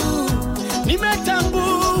wangu,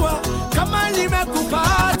 nimetambua kama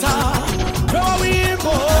nimekupata. Pewa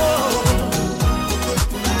wimbo,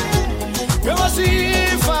 pewa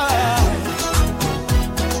sifa,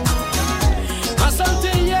 asante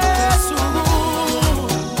Yesu.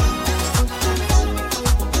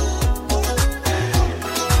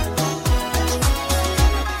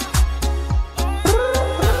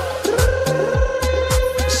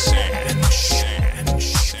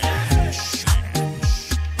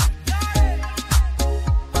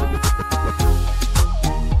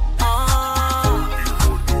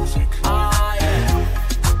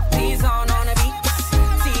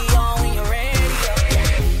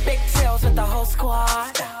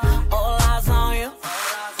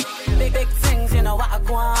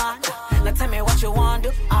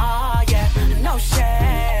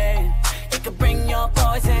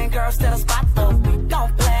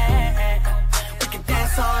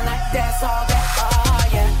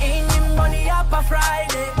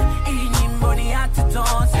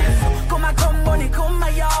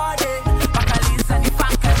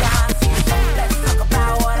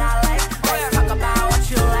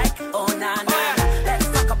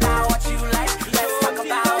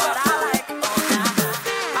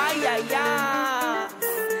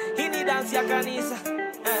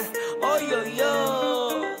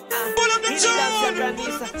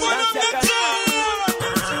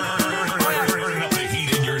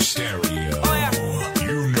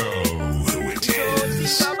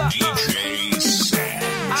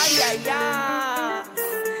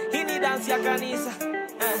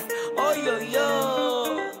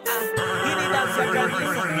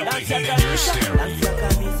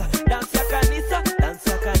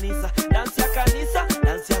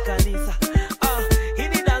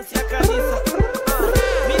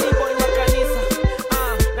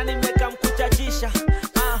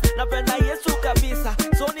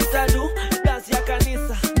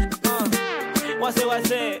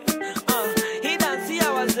 Wase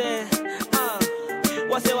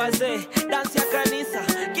wazee wase dance ya kanisa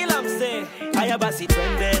kila mzee. Haya basi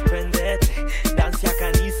twende dance ya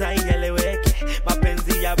kanisa ieleweke,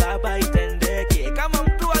 mapenzi ya baba itendeke. Kama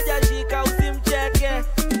mtu hajashika usimcheke,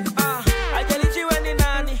 hajalichiwe ni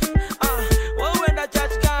nani, wewe uenda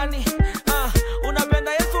church gani,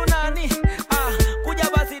 unapenda Yesu nani, kuja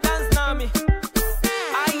basi dance nami.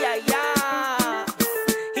 Ayaya,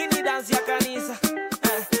 hii ni dance ya kanisa.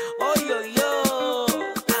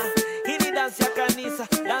 Hii ni dance ya kanisa,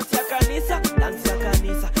 dance ya kanisa, dance ya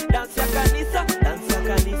kanisa, dance ya kanisa, dance ya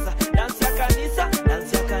kanisa, dance ya kanisa,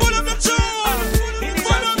 dance ya kanisa. Hii ni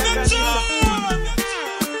dance ya kanisa.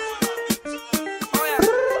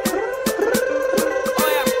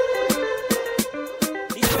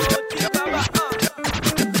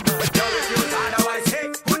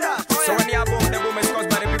 So when you boom, the boom is caused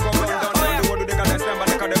by the people going down. The world do they got them stand, but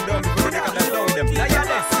they got them down before they got them down them. Yeah, yeah,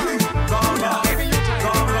 this. Gong, gong,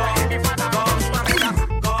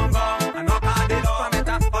 and knock at the door.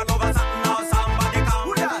 All over something now, somebody come.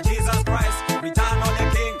 Jesus Christ, return of the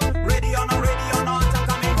King. Ready or not, I'm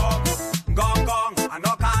coming home. Gong, gong, and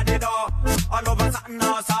knock at the door. All over something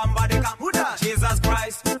now, somebody come. Jesus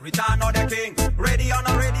Christ, return of the King. Ready or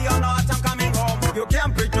not, I'm coming home. You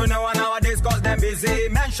can't preach to no one nowadays cause them busy.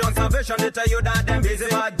 Mention salvation, they tell you that them busy.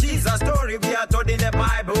 But Jesus' story we are told in the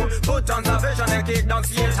Bible. Put on salvation and kick down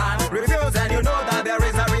Satan. Refuse and you know that there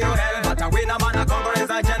is a real hell. But a winner man, a conqueror is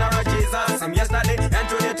a general Jesus. From yesterday and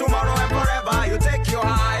today, tomorrow and forever. You take your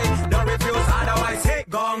high, don't refuse, otherwise hey,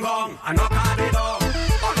 gong gong, and knock at the door.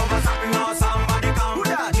 All over something now, somebody come.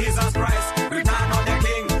 Jesus Christ, return of the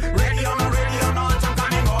King. Ready or not, I'm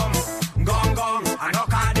coming home. Gong gong, and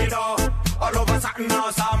knock at the door. All over something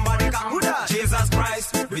now, somebody come. Jesus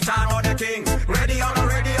Christ, return of the King. Ready or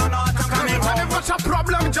not, I'm coming home. What's a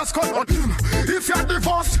problem? Just call on him. If you're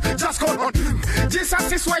divorced, just call on him.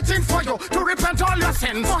 Jesus is waiting for you to repent all your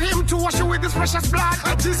sins. For him to wash you with his precious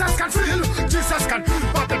blood. Jesus can feel, Jesus can.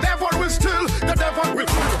 But the devil will still, the devil will.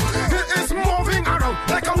 He is moving around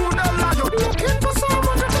like a wounded lion, looking for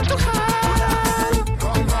someone to take to hell.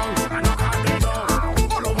 Come down and knock at the door.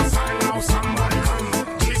 All over sign now, somebody come.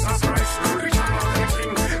 Jesus Christ, return of the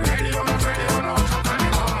King. Ready or not, I'm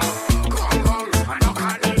coming home. Come down and knock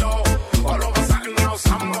at the door. All over sign now,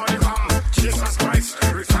 somebody come. Jesus Christ,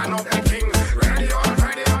 return of the King. Ready or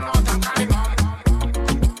not, I'm coming home.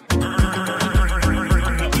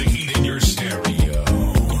 Turn up the heat in your stereo.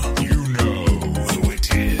 You know who it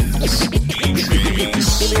is. DJ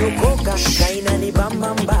Sanch. Nimeokoka na inanibamba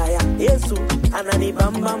mbaya. Yesu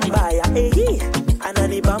ananibamba mbaya.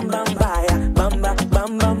 Ananibamba mbaya. Bamba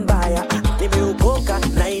mbaya. Nimeokoka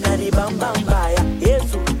na inanibamba mbaya.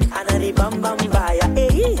 Yesu ananibamba mbaya.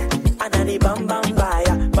 Ananibamba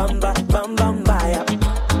mbaya. Bamba mbaya.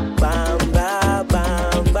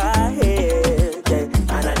 Bamba hey.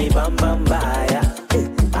 Ananibamba mbaya.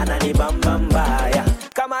 Ananibamba mbaya.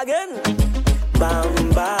 Come again.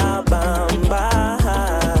 Bamba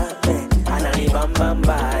ananibamba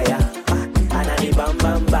mbaya.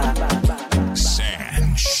 Ananibamba mbaya.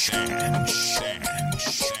 Sanch.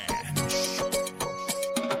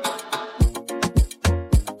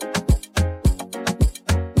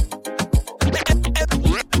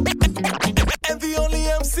 And the only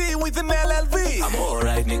MC with an LLV. I'm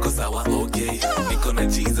alright, niko sawa, okay. Niko na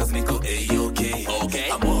Jesus, niko A-okay.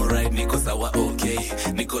 I'm alright, niko sawa, okay.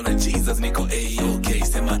 Niko na Jesus, niko A-okay.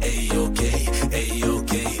 Sema A-okay,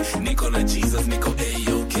 A-okay. Niko na Jesus, niko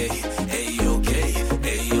A-okay. A-okay,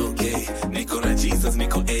 A-okay. Niko na Jesus,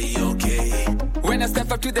 niko A-okay. When I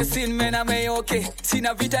step up to the scene, man, I'm A-okay.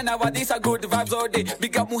 Sina vita nowadays, I good vibes all day.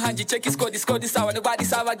 Big up Muhanji, check his code, this sour. Nobody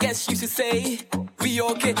sour, guess you should say we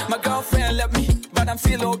okay. My girlfriend left me, but I'm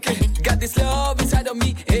still okay. Got this love inside of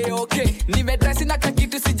me, A-okay. Nime dressing like a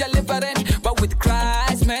kid to see deliverance, but with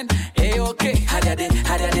Christ, man, A-okay.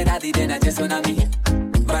 Hadi then I just wanna me.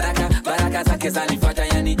 Baraka zake zanifata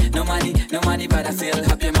yani. No money, but I still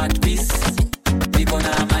happy man, peace. Niko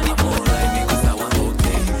na money, alright, niko sawa,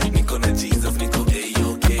 okay. Niko na Jesus, niko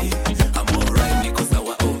A-okay. I'm alright, niko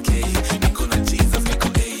sawa, okay. Niko na Jesus, niko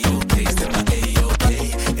A-okay. Sema A-okay,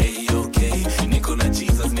 A-okay. Niko na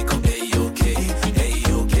Jesus, niko A-okay.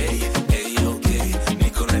 A-okay, A-okay.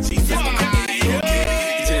 Niko na Jesus, niko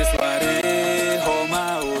A-okay. Just pare, homa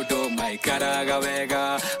udo, my karaga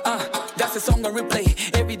vega. That's the song on replay.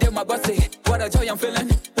 Every day my boss say, what a joy I'm feeling,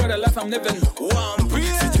 what a life I'm living. One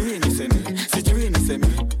breath. Sijui niseme.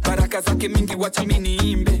 Baraka zake mingi wacha mini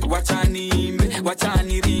imbe, wacha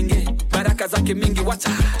niringe. Baraka zake mingi wacha.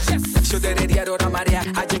 Yes. Shodere ya dora Maria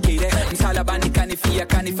ajekire. Msalabani kanifia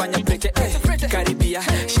kanifanya prete. Karibia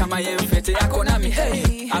shama yemfete yako nami.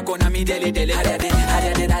 Hey. akona mi dele dele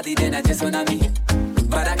hadi dena jesona mi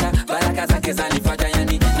baraka zake zanifanya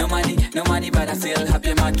yani no money but I still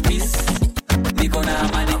happy much peace niko na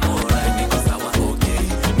amani alright niko sawa okay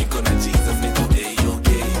niko na Jesus niko okay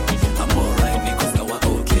I'm alright niko sawa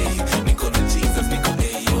okay niko na Jesus niko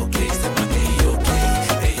okay sema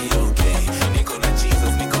okay niko na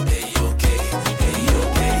Jesus niko okay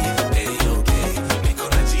niko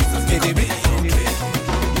na Jesus niko okay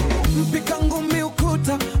mpika ngumi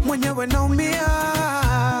ukuta mwenyewe naumia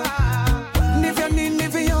nivya nini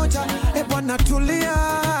vyoja Bwana tulia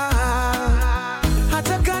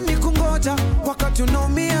hata gani kungoja wakati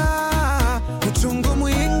unaumia uchungu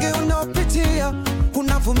mwingi unaopitia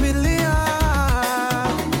unavumilia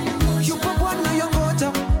yupo Bwana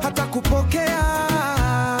yongoja hata kupokea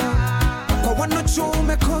kwa wanacho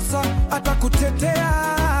umekosa hata kutetea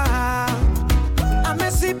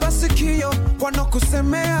ameziba sikio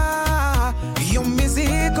wanakusemea hiyo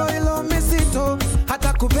mizigo ilo mizito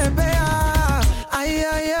hata kubebea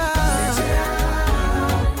ayaya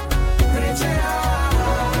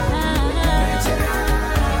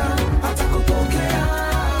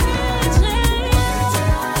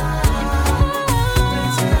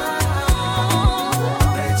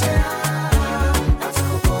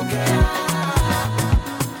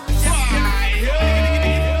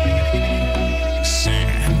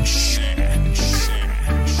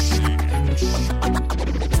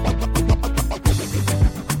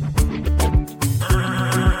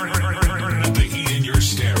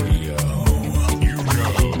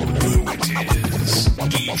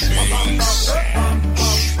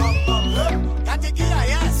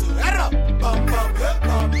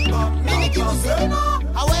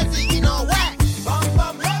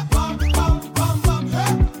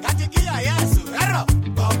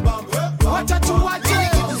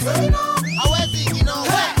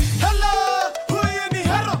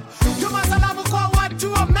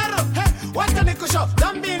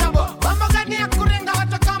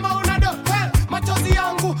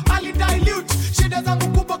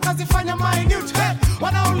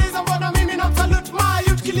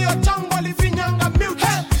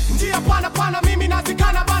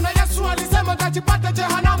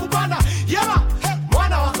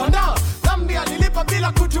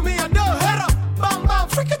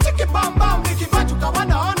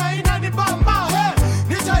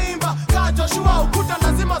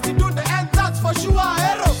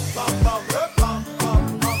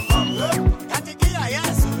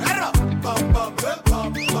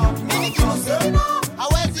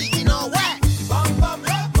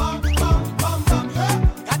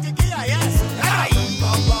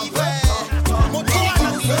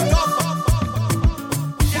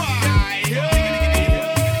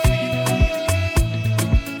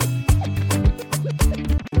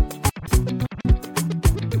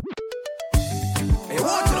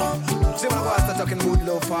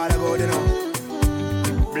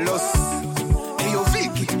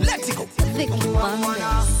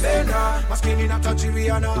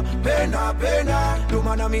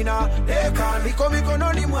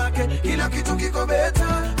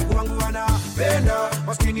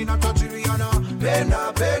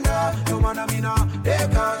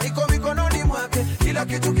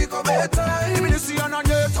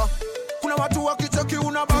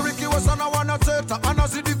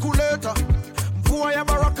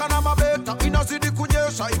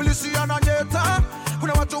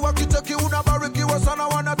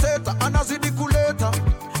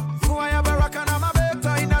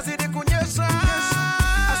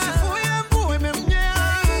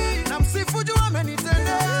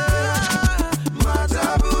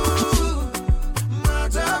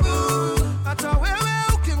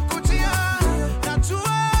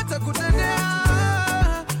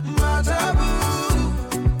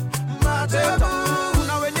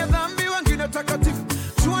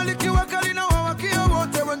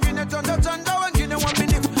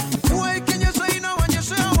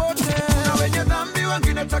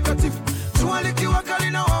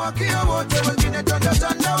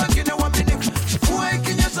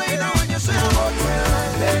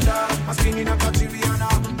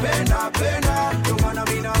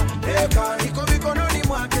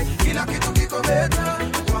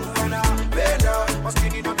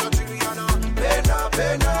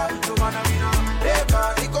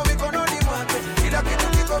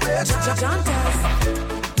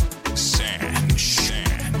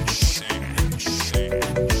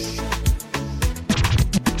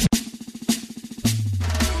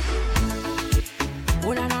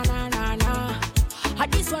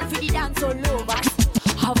This one for the dance all over.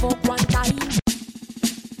 Have up one time.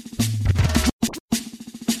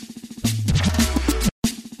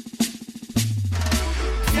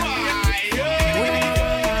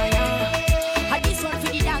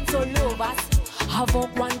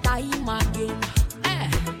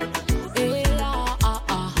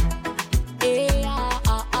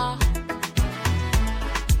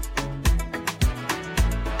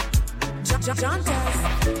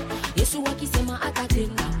 Yesu akisema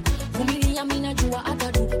atatenda, vumilia mimi najua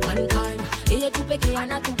atadu. One time, yeye tu pekee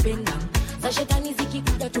anatupenda. Za shetani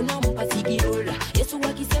zikikuja tunampa sigirola. Yesu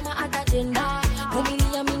akisema atatenda,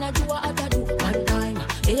 vumilia mimi najua atadu. One time,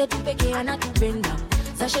 yeye tu pekee anatupenda.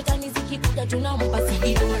 Za shetani zikikuja tunampa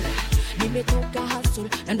sigirola. Nimetoka hustle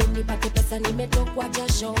na ndo nipate pesa, nimetoka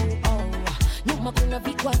jasho. Nyuma kuna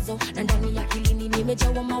vikwazo na ndani ya akilini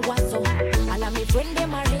nimejawa mawazo. Ala me friend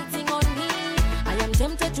them are hating on me. I am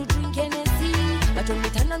tempted to drink Hennessy, but when me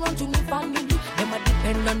turn around to me family, them a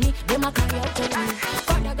depend on me, them a cry out on me.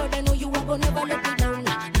 Father God, I know you are gonna never let me down.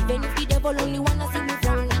 Even if the devil only wanna see me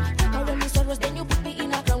frown. Now when me sorrows, then you put me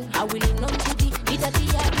in a ground. I will lean on to thee, be that the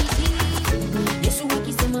Yesu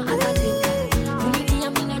akisema atatenda, vumilia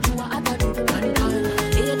mimi najua atadu.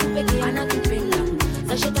 Yeye tu pekee anatupenda.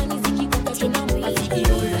 Za shetani zikikuja tunampa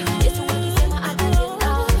sigirola. Yesu akisema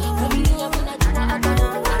atatenda, vumilia mimi najua atadu.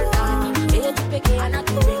 Yeye tu pekee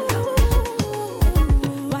anatupenda.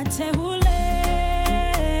 Wateule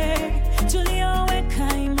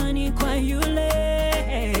tulioweka imani kwa yule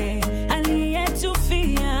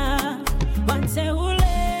aliyetufia. Wateule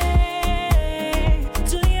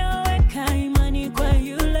tulioweka imani kwa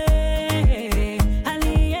yule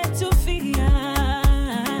aliyetufia.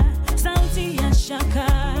 Sauti ya shaka,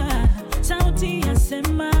 sauti ya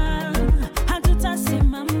sema,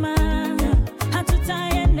 hatutasimama,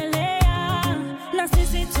 hatutaendelea, na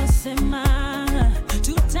sisi tusema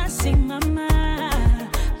tutasimama.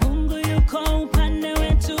 Mungu yuko upande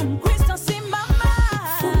wetu, Kristo simama.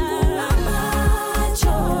 Fungua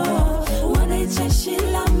macho, uone jeshi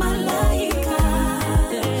la malaika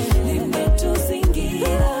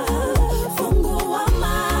limetuzingira. Fungua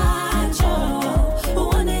macho,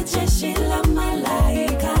 uone jeshi la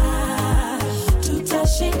malaika,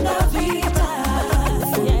 tutashinda vita.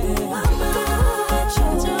 Fungua macho,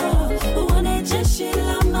 uone jeshi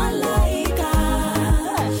la malaika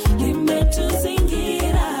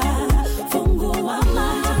limetuzingira. Fungua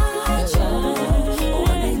macho,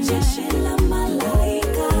 uone jeshi la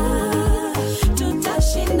malaika,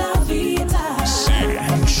 tutashinda vita.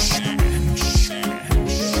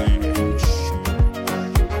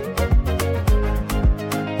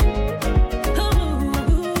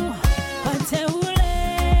 Wateule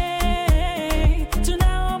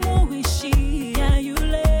tunaomuishia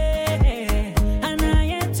yule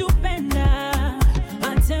anayetupenda.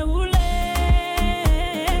 Wateule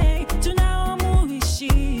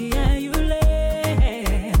tunaomuishia yule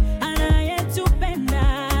anayetupenda.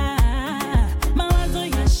 Mawazo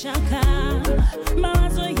ya shaka,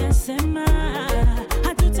 mawazo ya sema,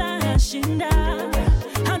 hatutashinda,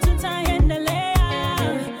 hatutaendelea,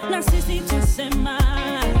 na sisi tusema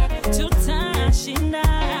tutashinda.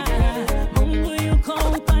 Mungu yuko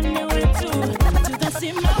upande wetu,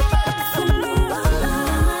 tutasimama. Fungua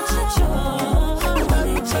macho,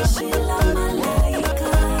 uone jeshi la malaika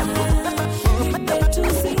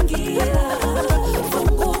limetuzingira.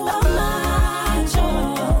 Fungua macho,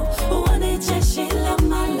 uone jeshi la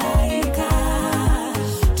malaika,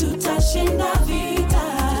 tutashinda vita.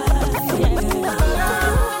 Fungua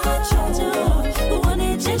macho, uone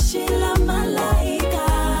jeshi la malaika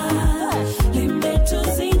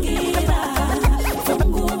limetuzingira.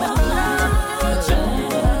 Fungua macho,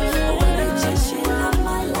 uone jeshi la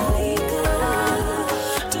malaika,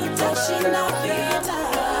 tutashinda vita.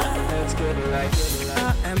 I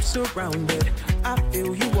am surrounded, I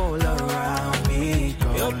feel you all around me.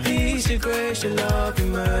 Your peace, your grace, your love, your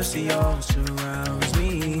mercy all surrounds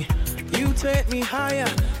me. You take me higher,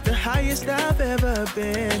 the highest I've ever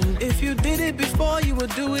been. If you did it before, you will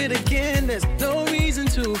do it again. There's no reason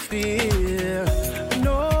to fear.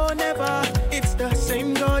 No, never. It's the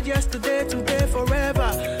same God yesterday, today,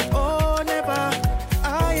 forever. Oh, never.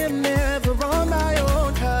 I am never on my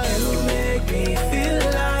own. 'Cause you make me feel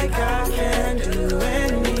like I can do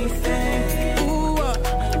anything. Ooh,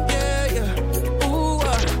 yeah, yeah. Ooh,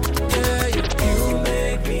 yeah, yeah. You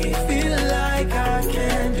make me feel like I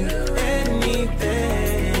can do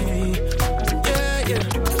anything. Yeah,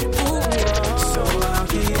 yeah. Ooh, so I'll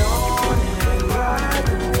get on and right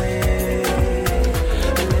away.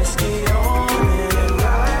 Let's get on and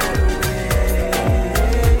right away.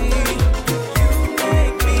 You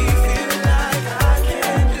make me feel like I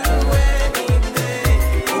can do anything.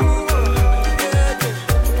 Ooh, yeah,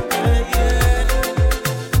 yeah, yeah.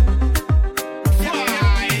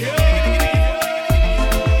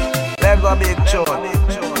 Let go big tune.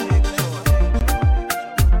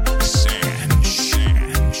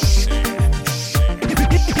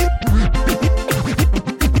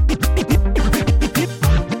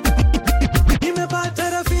 Nimepata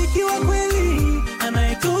rafiki wa kweli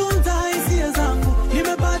anayetunza hisia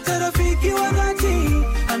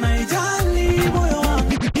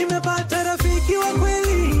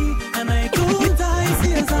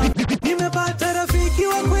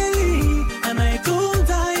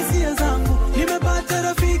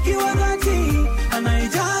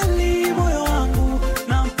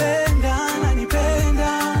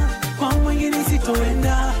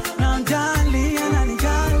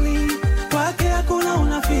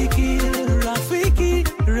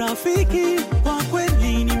rafiki kwa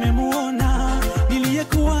kweli nimemuona,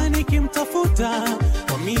 niliyekuwa nikimtafuta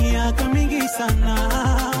kwa miaka mingi sana.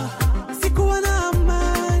 Sikuwa na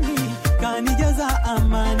amani, kanijaza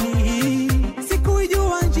amani.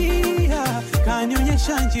 Sikuijua njia,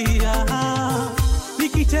 kanionyesha njia.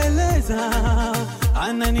 Nikiteleza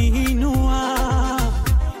ananiinua,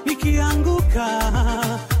 nikianguka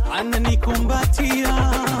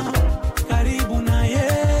ananikumbatia. Karibu na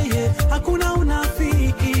yeye hakuna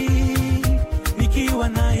unafiki, nikiwa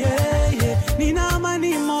na yeye nina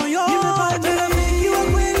amani moyo. Nimepata rafiki wa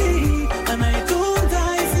kweli anayetunza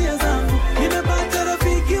hisia zangu, nimepata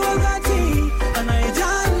rafiki wa dhati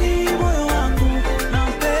anayejali moyo wangu.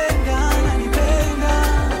 Nampenda, ananipenda,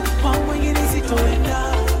 kwa mwingine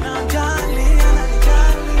sitoenda. Namjali,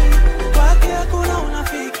 ananijali, kwake hakuna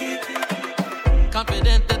unafiki.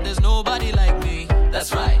 Confident that there's nobody like me.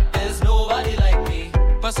 That's right, there's nobody like me.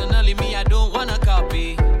 Personally, me, I don't wanna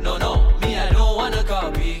copy. No, me, I don't wanna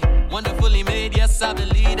copy. Wonderfully made, yes, I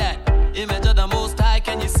believe that. Image of the Most High,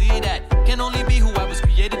 can you see that? Can only be who I was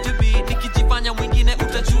created to be. Nikijifanya mwingine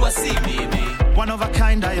utajua si mimi. One of a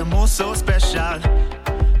kind, I am oh so special.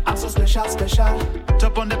 I'm so special, special.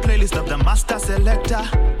 Top on the playlist of the master selector.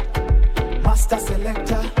 Master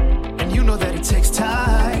selector. And you know that it takes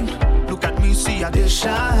time. Look at me, see how they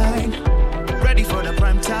shine. Ready for the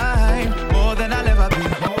prime time. More than I'll ever be.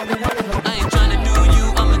 More than I'll ever be. I ain't tryna do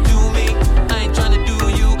you, I'ma do me. I ain't tryna do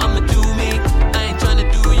you, I'ma do me. I ain't tryna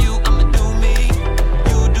do you, I'ma do me.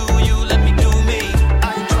 You do you, let me do me.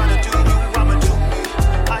 I ain't tryna do you, I'ma do me.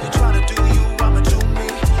 I ain't tryna do you, I'ma do me.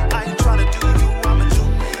 I ain't tryna do you, I'ma do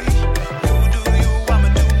me. You do you, I'ma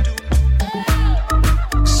do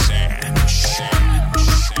Sanch.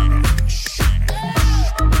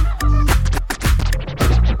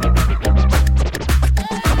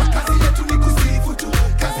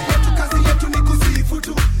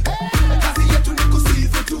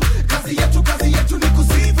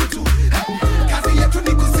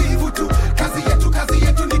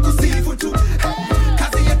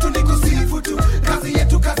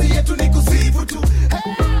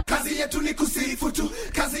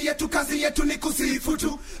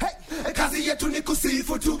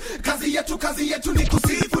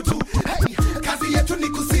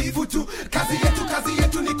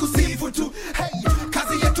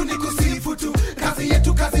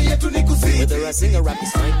 Whether I sing or rap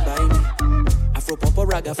is fine by me. Afro pop or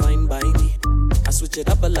ragga fine by me. I switch it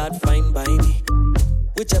up a lot, fine by me.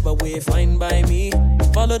 Whichever way, fine by me.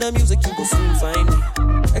 Follow the music, you will soon find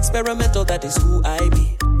me. Experimental, that is who I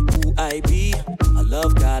be. Who I be. I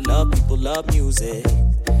love God, love people, love music.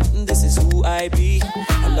 This is who I be.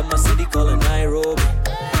 I love my city called Nairobi.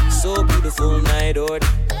 So beautiful, night order.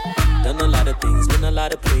 Done a lot of things, been a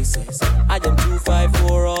lot of places. I am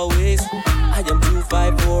 254 always. I am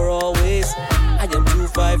 254 always. I am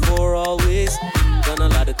 254 always. Done a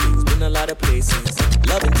lot of things, been a lot of places.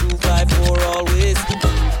 Loving 254 always.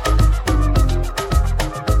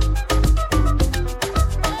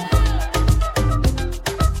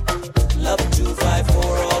 Loving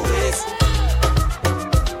 254 always.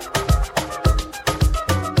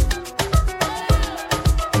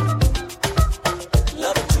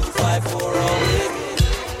 Loving 254 always.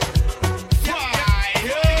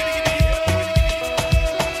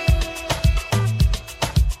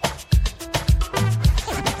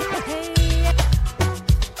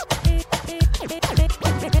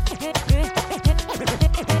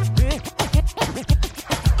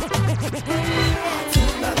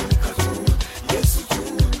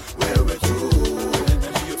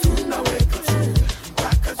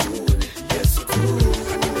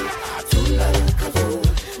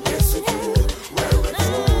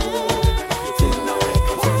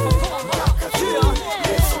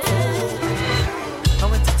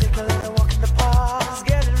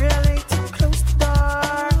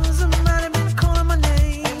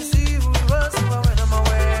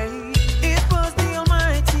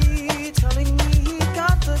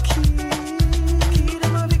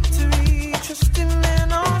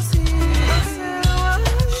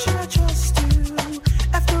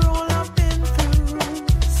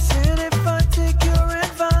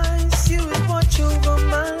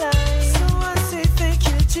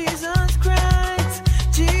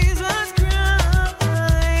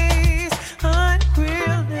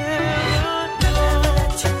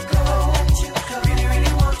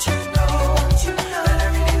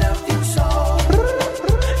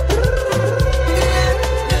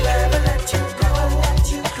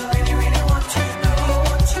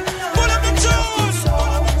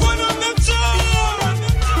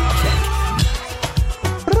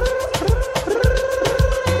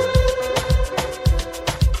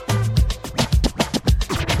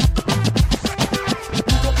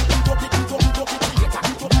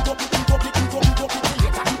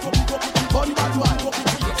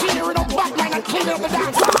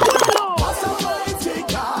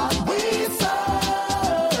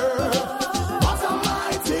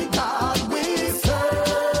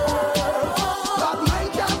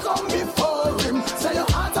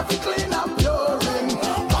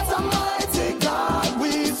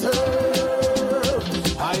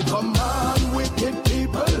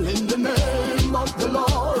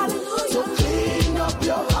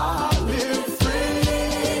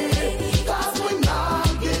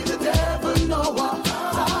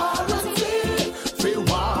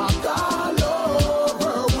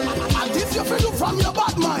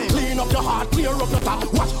 clear up your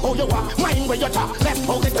talk. Watch how you walk, mind where you talk. Left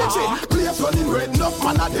how they talk. Place running red, enough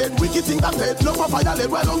man are dead. Wicked thing that dead, no fire lead.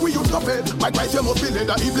 Why don't we use the bed? My price you must be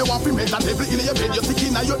leather. If you want to make that devil in your bed, you stick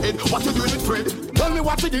in your head. What you doing with Fred? Tell me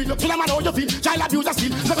what you did. You kill a man how you feel. Child abuse a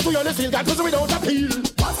skill. Never to your still. God goes without appeal.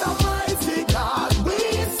 What a mighty God we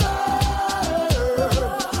serve.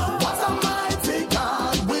 What a mighty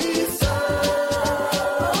God we serve.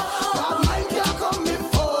 God mind can come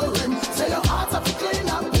before him. Say your heart have to clean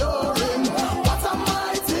up your him. What a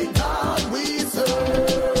mighty God we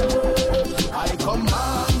serve. I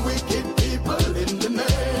command wicked people in the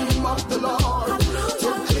name of the Lord to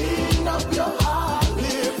clean up your heart,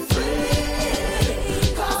 live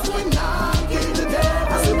free. Cause we not give the devil.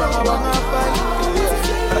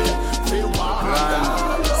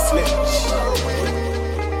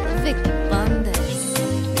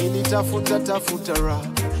 Tafuta ra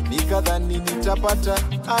nikadhani nitapata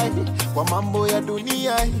ai kwa mambo ya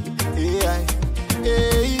dunia ai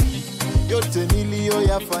yote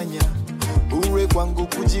niliyoyafanya bure kwangu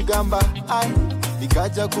kujigamba ai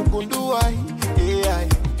nikaja kugundua ai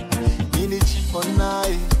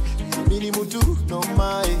nilichionae mimi mtu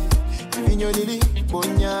nomae vinyo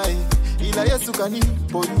niliponyai ila Yesu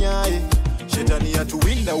kaniponyae shetani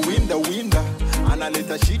atuwinda winda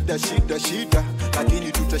analeta shida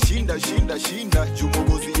lakini tutashinda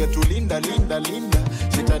jumogozi yetu linda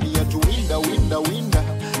shetani atuwinda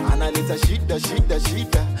analeta shida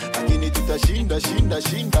lakini tutashinda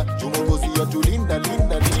jumogozi yetu linda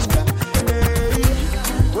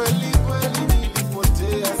kweli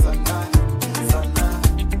nilipotea sana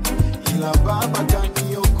ila baba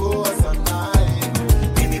kaniokoa sana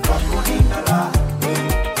mimi kwako nina raha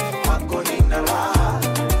kwako nina raha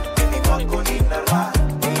mimi kwako nina raha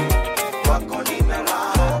kwako nina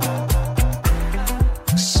raha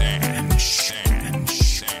Sanch.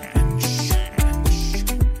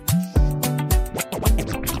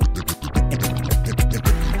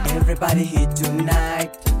 Everybody here tonight,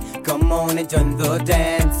 come on and join the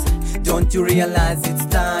dance. Don't you realize it's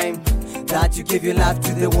time that you give your life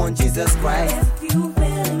to the one Jesus Christ? If you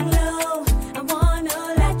feeling low, I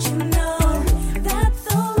wanna let you know that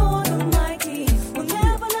the Lord Almighty will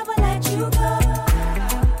never let you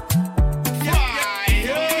go.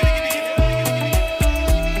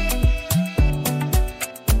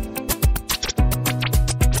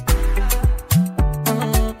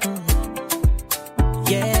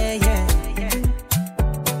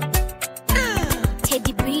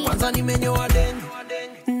 Kwanza nimenyoa deni,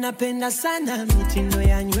 napenda sana mitindo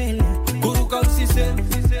ya nywele, kuruka usiseme,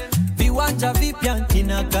 viwanja vipya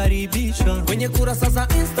ninakaribishwa, kwenye kurasa za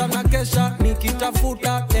Insta na kesha,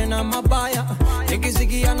 nikitafuta tena mabaya,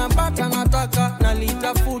 nikisikia napata nataka,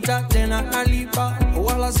 nalitafuta tena nalipa,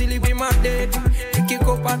 wala silipi madeti,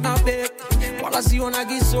 nikikopa na beti, wala siona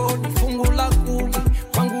gisoni, fungu la 10,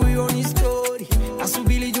 kwangu hiyo ni story,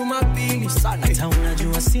 asubili Jumapili sana. Hata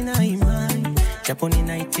unajua sina imani, japo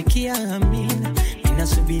ninaitikia amina,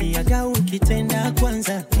 ninasubiriaga ukitenda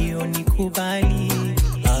kwanza, hiyo nikubali.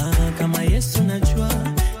 Kama Yesu najua,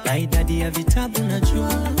 na idadi ya vitabu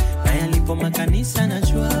najua, na yalipo makanisa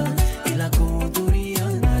najua, ila kuhudhuria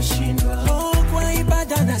nashindwa. Kwa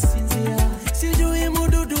ibada nasinzia, sijui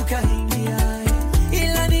mududu kaingia,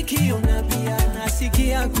 ila nikiona pia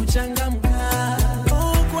nasikia kuchangamka.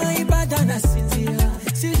 Kwa ibada nasinzia,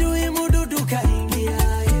 sijui mududu kaingia,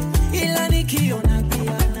 ila nikiona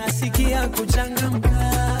pia nasikia kuchangamka.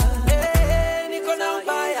 Niko na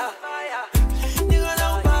ubaya,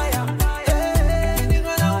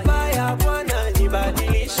 Bwana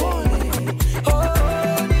nibadilishe.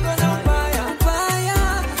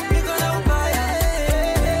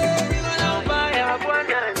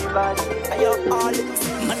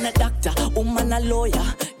 Man a doctor, woman a lawyer,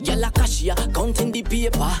 y'all a cashier, counting the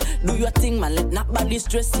paper. Do your thing, man, let nobody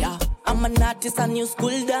stress ya. I'm an artist, a new school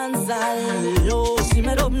dancer. Lo, she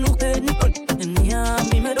made up no head, yeah,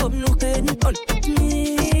 me made up no head.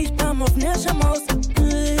 Me, I'm of nation mouse.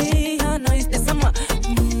 I know it's the summer.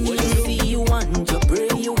 What you see, you want, you pray,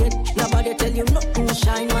 you get. Nobody tell you nothing.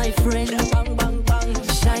 Shine, my friend. Bang, bang, bang.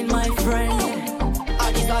 Shine, my friend.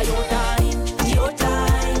 I desire your time, your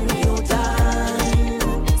time, your time.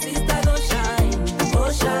 Sister, go shine,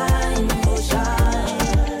 go shine, go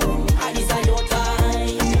shine. I desire your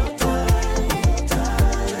time, your time, your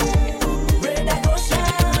time. Brother, go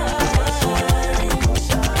shine, go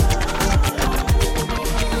shine.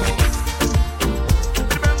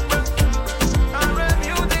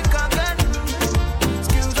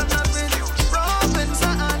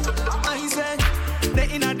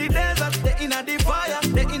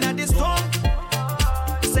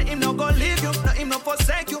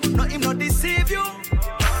 Forsake you, no him no deceive you.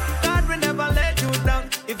 God will never let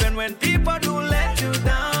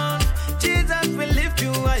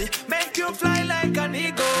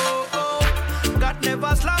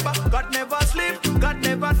remember, God never sleep, God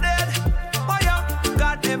never dead. Oh yeah,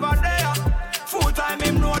 God never there. Full time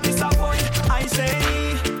him no disappoint. I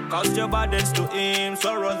say, cast your burdens to him,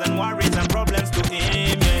 sorrows and worries and problems to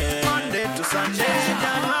him. Yeah. Monday to Sunday,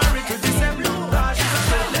 January to December. God is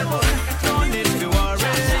available. No need to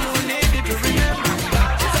worry. You need it to remember.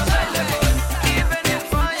 God is available. Even in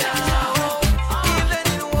fire, even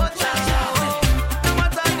in water, no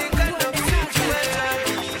matter the kind of situation.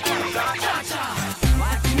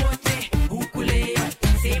 Watu wote huku leo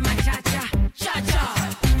sema cha-cha, cha-cha.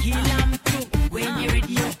 Kila mtu kwenye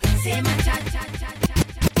redio sema cha-cha, cha-cha.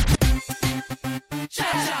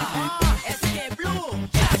 Cha-cha, SK Blue.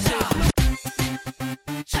 Cha-cha,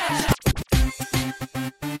 cha-cha.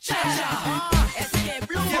 Cha-cha, SK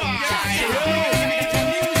Blue.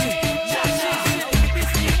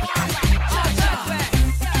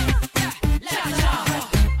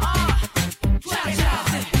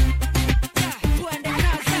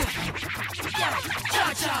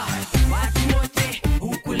 Watu wote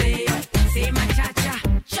huku leo sema cha-cha,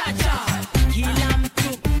 cha-cha. Kila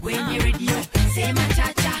mtu kwenye redio sema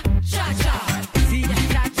cha-cha, cha-cha. Zida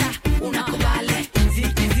cha-cha, unakubali.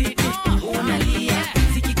 Zikizidi, unalia.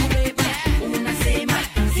 Zikikubeba, unasema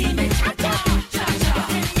zimechacha, cha-cha.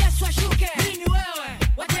 Wateni Yesu ashuke, nini wewe?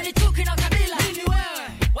 Wateni chuki na kabila, nini wewe?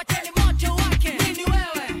 Wateni moto wake, nini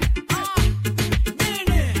wewe?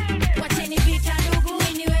 Nini? Wateni vita ndugu,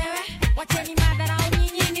 nini wewe? Wateni madharau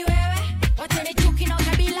nyinyi, nini wewe? Wateni chuki na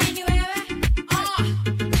kabila, nini wewe?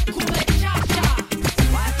 Kumechacha.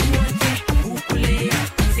 Watu wote huku leo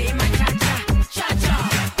sema cha-cha, cha-cha.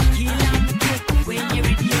 Kila mtu kwenye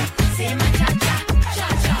redio sema cha-cha,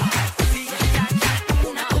 cha-cha. Zika cha-cha,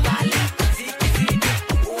 unakubali. Zikizidi,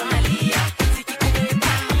 unalia.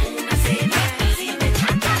 Zikikubeba, unasema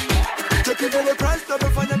zimechacha. Check it the price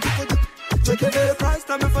amefanya tuko juu. Check it the price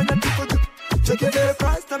amefanya tuko juu. Check it the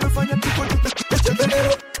price amefanya tuko juu.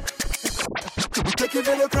 Check it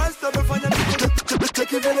the price amefanya tuko juu.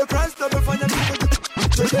 Check it the price amefanya tuko juu.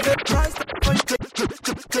 Check it the price amefanya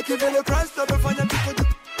check it the price amefanya tuko juu.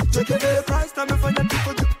 Check it the price amefanya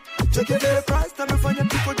tuko juu. Check it the price amefanya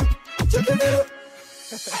tuko juu. Check it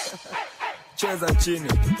Cheza chini,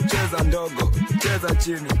 cheza ndogo, cheza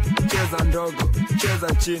chini, cheza ndogo,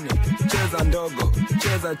 cheza chini, cheza ndogo,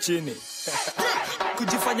 cheza chini.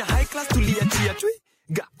 Kujifanya high class tuliachia twi.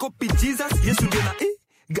 Ga copy Jesus, Yesu ndio na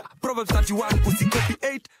ga Proverbs 31 usicopy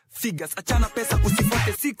 8 figures. Achana pesa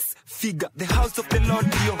usifuate 6 figure. The house of the Lord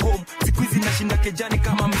ndio home. Siku hizi nashinda kejani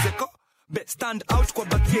kama mzeko. Be stand out kwa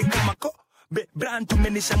bakie kama ko. Be brand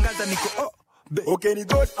tumenishangaza niko Okay, ni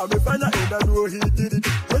God amefanya and I know he did it.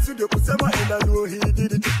 Yesu ndio kusema and I know he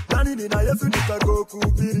did it. Nani nina Yesu nitago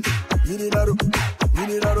kuhubiri. Mini naro.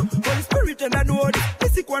 Holy Spirit and I know it.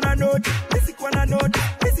 Nisikuwa na note,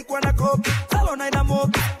 nisikuwa na copy. Salo na ina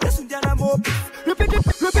mopi, Yesu ndio ana mopi. Repeat it.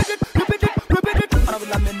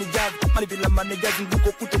 Anavila managers,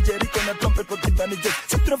 nduko kute Jericho na trumpet kwa kibani jet.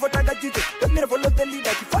 Situnavotaga jite, mimi follow the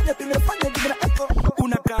leader. Kifanya dimina echo.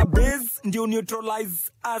 Unaka base ndio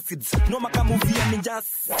neutralize acids. Noma kama movie ya ninja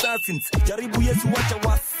assassins. Jaribu Yesu wacha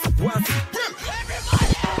wasi.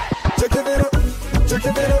 Check it out. Check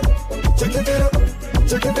it out. Check it out.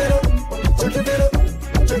 Check it out. Check it out.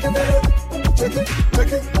 Check it out. Check it.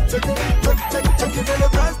 Check it. Check it. Check it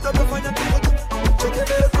out. Christ amefanya tuko juu. Check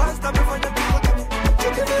it out. Christ amefanya tuko juu.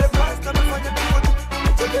 Check it out. Christ amefanya tuko juu.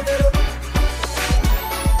 Check it out.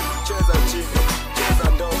 Cheza chini, cheza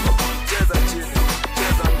ndogo, cheza chini,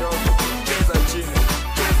 cheza ndogo, cheza chini,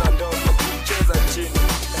 cheza ndogo, cheza chini.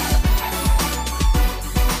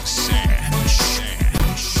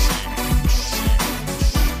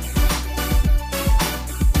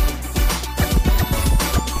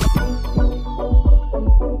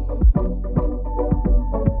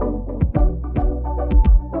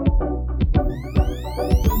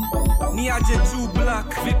 Ni aje True Black,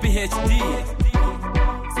 vipi HD.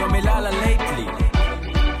 So melala lately.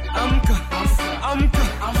 Amka.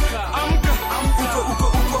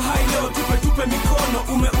 Uko high leo, tupe mikono.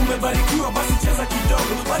 Umebarikiwa basi cheza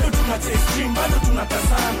kidogo. Bado tuna chase stream, bado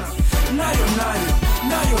tunakazana. Nayo.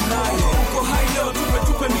 Uko high leo,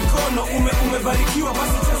 tupe mikono. Umebarikiwa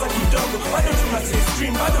basi cheza kidogo. Bado tuna chase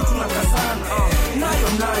stream, bado tunakazana. Nayo.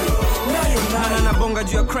 Nana na bonga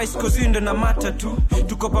juu ya Christ cause ndo na mata tu.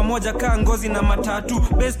 Tuko pamoja kaa ngozi na matatu.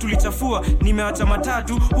 Base tulichafua nimewacha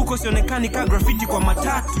matatu. Huko sionekani ka graffiti kwa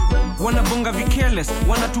matatu. Wana bonga vi careless,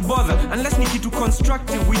 wana to bother. Unless ni kitu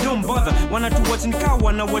constructive we don't bother. Wana to watch nika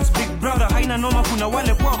wana watch Big Brother. Haina noma kuna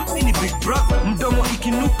wale kwao mini Big Brother. Mdomo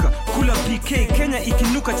ikinuka kula PK. Kenya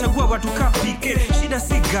ikinuka chagua watu ka PK. Shida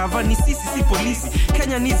si gava ni sisi si polisi.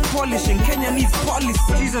 Kenya needs polishing, Kenya needs policy.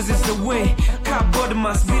 Jesus is the way, ka God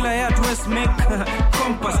must. Bila ya tu west make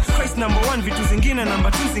compass. Christ number 1, vitu zingine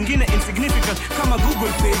number 2 zingine insignificant kama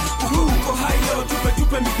Google page. Uko high leo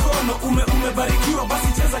tupe mikono. Umebarikiwa basi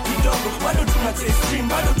cheza kidogo. Bado tuna chase stream,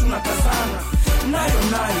 bado tunakazana. Nayo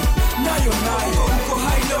uko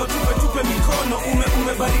high leo tupe mikono.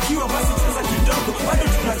 Umebarikiwa basi cheza kidogo. Bado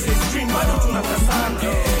tuna chase stream, bado tunakazana.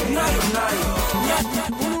 Nayo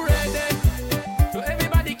Unu ready? So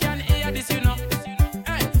everybody can hear this, you know.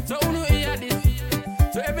 Hey, so unu hear this.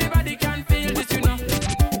 So everybody can feel this, you know.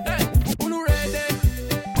 Hey, unu ready?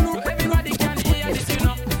 So everybody can hear this, you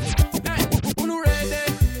know. Hey, unu ready?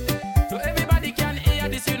 So everybody can hear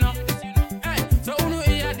this, you know. Hey, so unu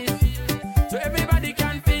hear this. So everybody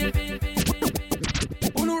can feel.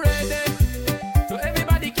 Unu ready? So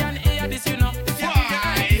everybody can hear this, you know. Hey,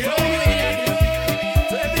 so unu hear this.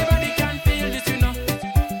 So everybody can feel this, you know.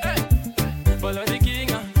 Hey, follow the king,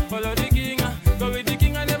 go with the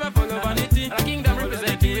king and never follow vanity. The kingdom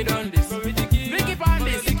represented, we done this. Bring it on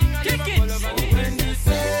this, kick it. When he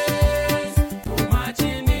says, go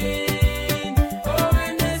marching in. Oh,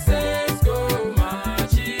 when he says, go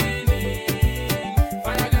marching in.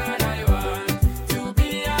 Father God, I want to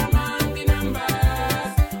be among the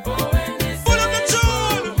numbers. Oh, when he says, follow the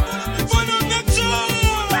tune.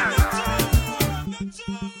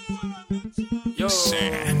 Yo,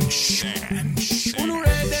 Sanch. Unu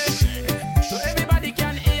ready? So everybody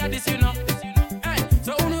can hear this, you know. Hey,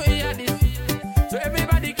 so unu hear this. So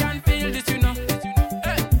everybody can feel this, you know.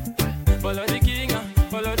 Hey, follow the king,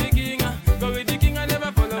 go with the king and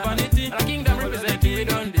never follow vanity. The kingdom represented, we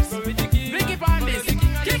done this. Bring it on this,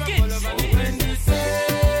 kick it. When he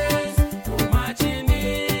says, go marching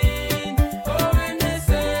in. Oh, when he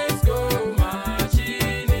says, go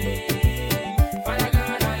marching in. Father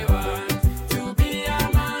God, I want to be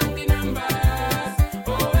among the numbers.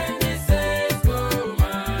 Oh, when he says, go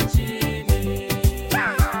marching in.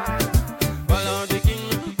 Follow the king,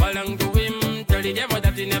 follow to him. Tell the devil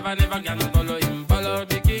that he never can follow him. Follow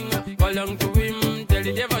the king, follow to him. Tell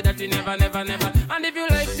the devil that he never. And if you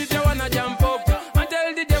like this, you wanna jump up and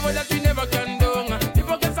tell the devil that we never can do. If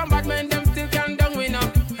you get some bad men, them still can down we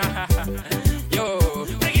know. Yo,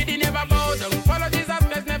 Brigidi never bow down. Follow Jesus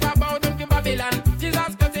Christ, never bow down to Babylon.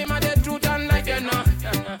 Jesus Christ, him and the truth and life, you know.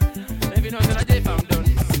 If you know that I found done.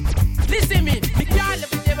 Listen me can't let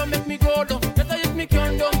the devil make me go down. Just if me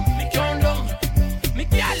can't down. Me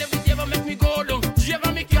can't let the devil make me go down.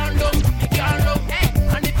 Jehovah, me can't down. Hey,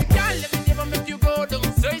 and if you can't let the devil make you go down,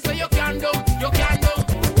 so you can down.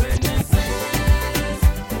 When he says,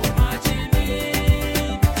 go marching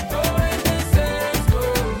in. Oh, when he says, go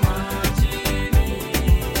marching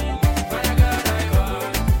in. Father God, I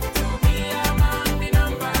want to be among the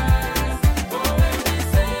numbers. Oh, when he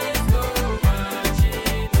says, go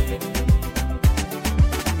marching in.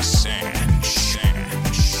 Sanch.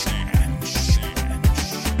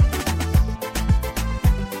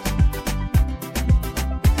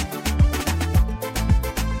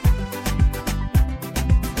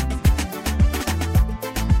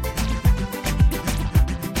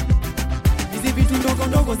 Hizi vitu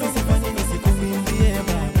ndogo zisifanye nisikuimbie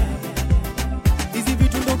baba. Hizi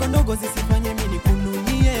vitu ndogo zisifanye mimi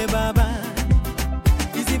nikununie baba.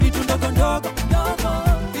 Hizi vitu ndogo.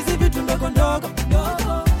 Hizi vitu ndogo.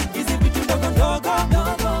 Hizi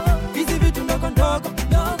vitu ndogo.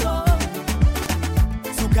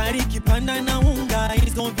 Sukari kipanda na unga,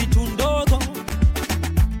 hizo vitu ndogo.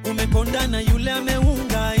 Umekonda na yule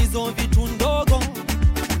ameunga, hizo vitu ndogo.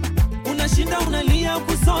 Unashinda unalia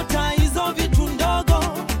kusota, hizo vitu ndogo.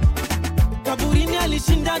 Kaburini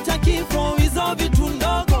alishinda hata kifo, hizo vitu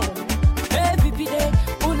ndogo. Hey, vipi de,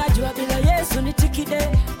 unajua bila Yesu ni tiki de.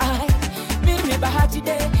 Ai, mimi bahati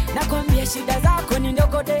de, nakwambia shida zako ni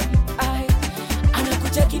ndogo de. Ai,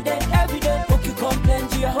 anakucheki de every day, ukicomplain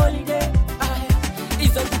juu ya holiday. Ai,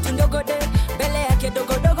 hizo vitu ndogo de, mbele yake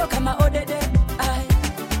dogo kama odede. Ai,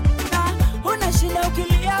 na unashinda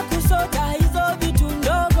ukilia kusota, hizo vitu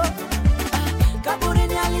ndogo. Ai,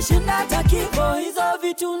 kaburini alishinda hata kifo, hizo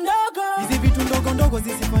vitu ndogo. Hizi vitu ndogo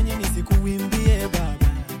zisifanye nisikuimbie baba.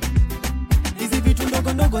 Hizi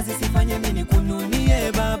vitu ndogo zisifanye mimi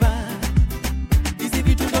nikununie baba. Hizi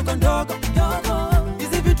vitu ndogo.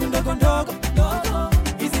 Hizi vitu ndogo.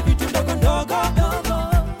 Hizi vitu ndogo.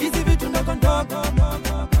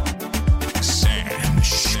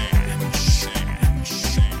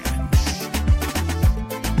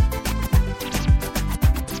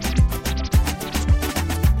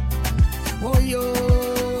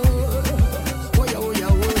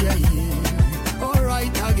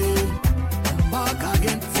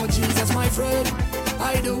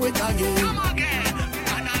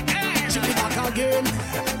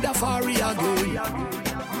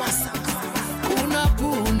 Kuna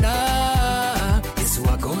punda Yesu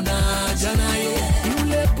akona janaye.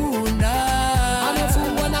 Yule punda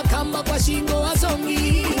amefungwa na kamba kwa shingo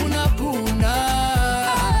asongi. Kuna punda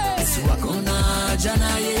Yesu akona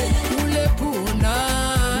janaye. Yule punda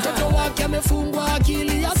mtoto wake amefungwa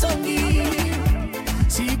akili asongi.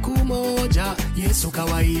 Siku moja Yesu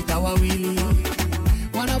kawaita wawili,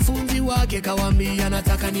 wanafunzi wake kawambia,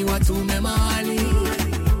 nataka ni watume mahali.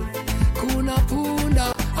 Kuna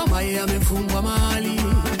punda ambaye amefungwa mahali,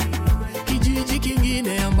 kijiji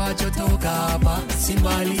kingine ambacho toka hapa si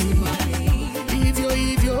mbali. Hivyo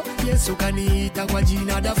hivyo Yesu kaniita kwa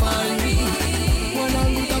jina Dafari,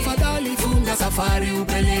 mwanangu tafadhali funga safari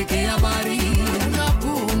upeleke habari. Kuna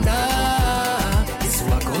punda Yesu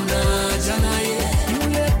akona janaye.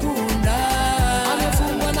 Yule punda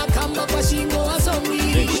amefungwa na kamba kwa shingo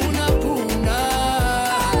asongi. Kuna punda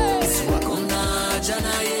Yesu akona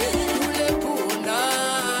janaye. Yule punda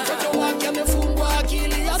mtoto wake amefungwa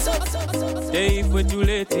akili asongi. Day for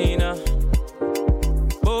tuletina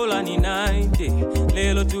Bola ni 90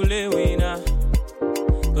 Lelo tulewina.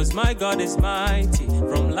 Cause my God is mighty.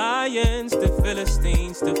 From lions to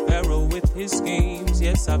Philistines to Pharaoh with his schemes.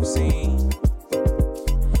 Yes, I've seen.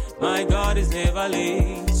 My God is never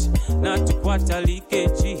late. Not to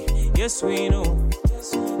Kwatalikechi. Yes, we know.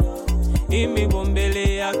 Imi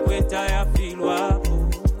bombele ya kweta ya filwapo.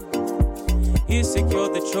 He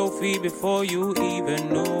secured the trophy before you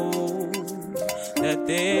even know that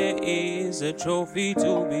there is a trophy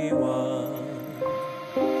to be won.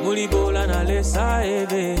 Mulibola na lesa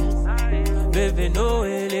ebe, bebe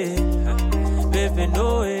noele, bebe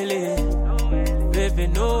noele, bebe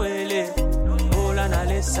noele. Bola na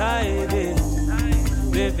lesa ebe,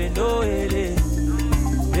 bebe noele,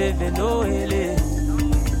 bebe noele,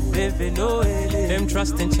 bebe noele. Them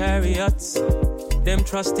trust in chariots, them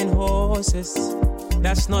trust in horses.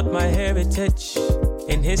 That's not my heritage.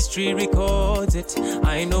 In history records it.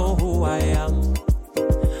 I know who I am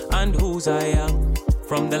and whose I am.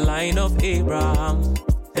 From the line of Abraham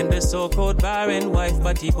and the so-called barren wife,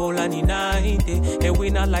 but Ebola ni 90. A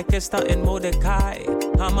winner like Esther and Mordecai.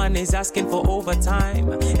 Haman is asking for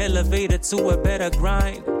overtime, elevated to a better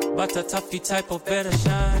grind, but a toughy type of better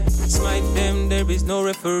shine. Smite them, there is no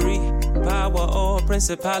referee, power or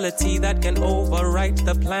principality that can overwrite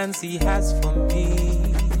the plans he has for me.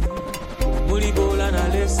 Mulibola na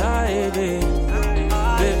lesa ebe,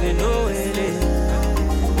 bebe noele,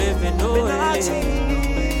 bebe noele.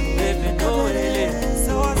 Bebe noele,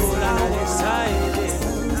 bola na lesa ebe,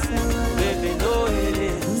 bebe noele,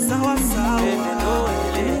 bebe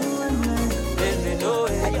noele, bebe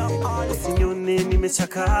noele. Usinione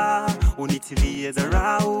nimechaka, unitilie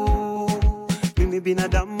dharau. Mimi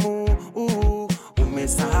binadamu,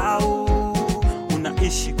 umesahau.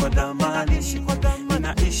 Unaishi kwa damani,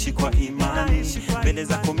 ninaishi kwa imani. Mbele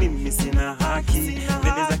zako mimi sina haki,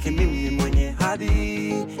 mbele zake mimi mwenye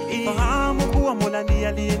hadhi. Fahamu kuwa Mola ndiye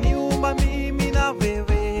aliyeniumba mimi na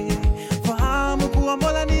wewe. Fahamu kuwa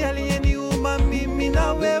Mola ndiye aliyeniumba mimi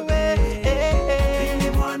na wewe. Mimi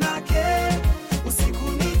mwanake,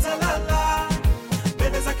 usiku nitalala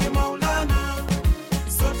mbele zake Maulana,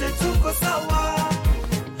 sote tuko sawa.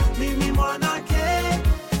 Mimi mwanake,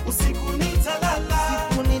 usiku nitalala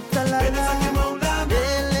mbele zake Maulana,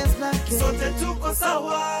 sote tuko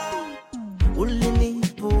sawa.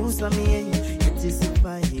 Ulinipuuza mie, eti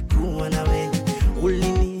sifai kuwa nawe.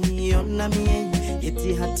 Uliniona mie,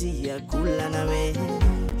 eti hatia kula nawe.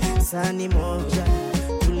 Sani moja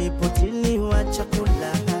tulipotiliwa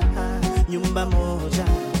chakula, nyumba moja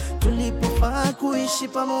tulipofaa kuishi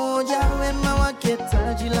pamoja. Wema wake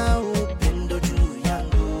taji la upendo juu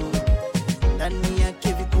yangu, ndani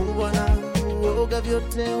yake vikubwa na uoga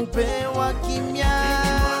vyote upewa kimya.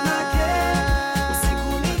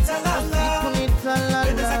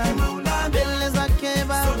 Mbele zake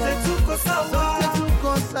Baba, sote tuko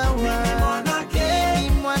sawa. Mimi mwanake,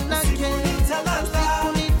 usiku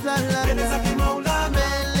nitalala mbele zake Maulana,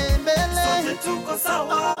 sote tuko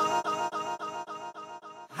sawa.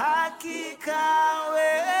 Hakika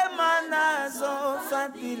wema nazo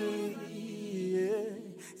fadhili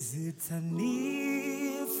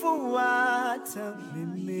zitanifuata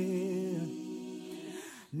mimi.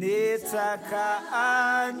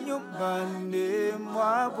 Nitakaa nyumbani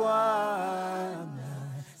mwa Bwana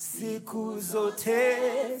siku zote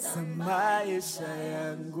za maisha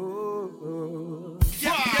yangu.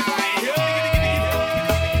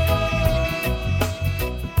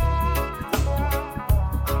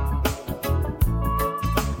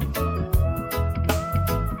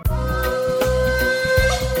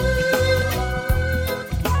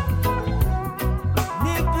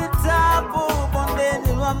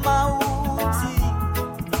 mauti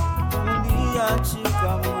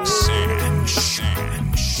uniachika Sanch.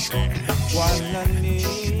 Bwana ni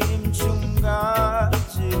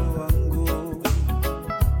mchungaji wangu,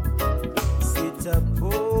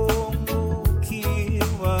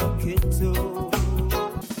 sitapungukiwa kitu.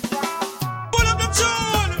 Pull up the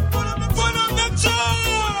tune.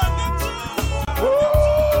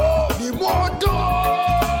 The motor.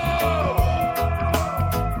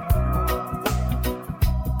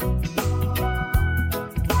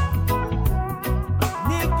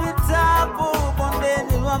 Nipitapo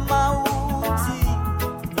bondeni mwa mauti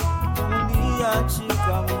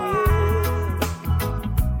uniachika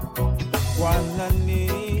Bwana ni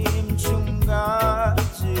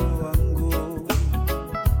mchungaji wangu,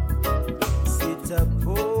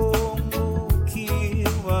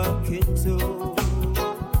 sitapungukiwa kitu.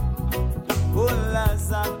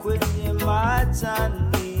 Ulaza kwenye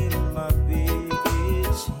majani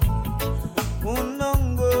mabichi,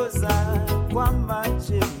 unongoza kwa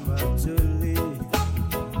maji matulivu,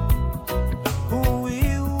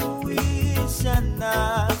 huiuisha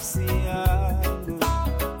nafsi yangu,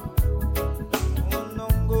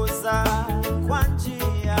 unongoza kwa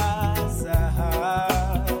njia za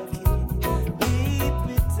haki.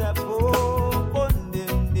 Nipitapo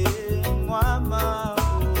bondeni mwa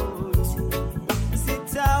mauti,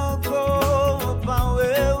 sitaogopa,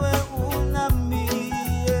 wewe unami.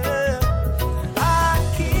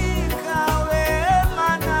 Hakika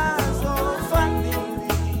wema nazo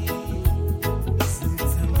fadhili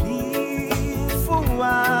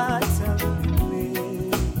zitanifuata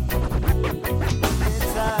mimi.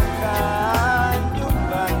 Nitakaa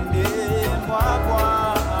nyumbani mwa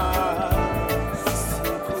Bwana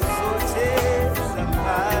siku zote za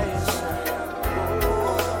maisha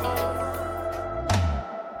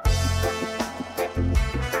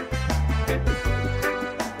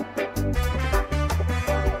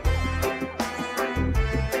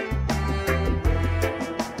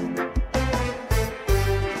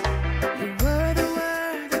You were the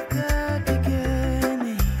word of the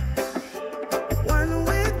beginning, one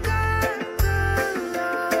with God, the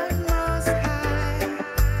Lord Most High.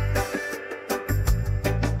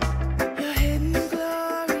 Your hidden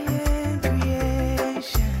glory in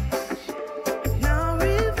creation, now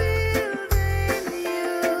revealed in you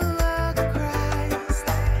are Christ.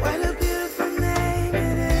 What a beautiful name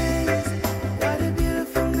it is! What a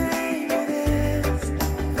beautiful name it is!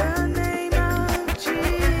 The name of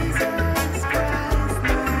Jesus Christ,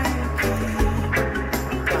 my King.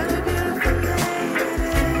 What a beautiful name it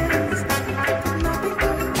is! Nothing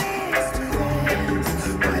compares to this.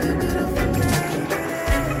 What a beautiful name it is!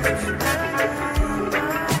 The name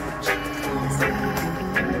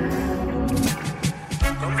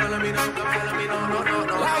Come follow me now, no.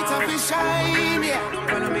 Light up is shine, yeah.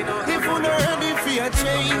 If you not ready for your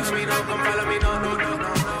change, Come follow me now, no.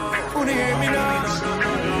 you hear me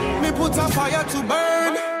now? Me put a fire to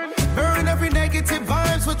burn. Burn every negative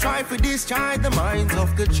vibes. We try to discharge the minds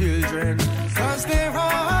of the children. Cause their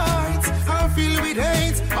hearts are filled with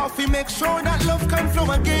hate. Off we make sure that love can flow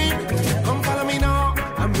again. Come follow me now,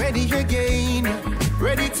 I'm ready again.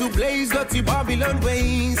 Ready to blaze dirty Babylon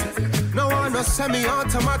ways. No one no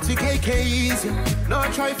semi-automatic AKs. No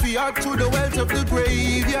try for out to the wealth of the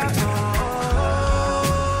grave, yeah.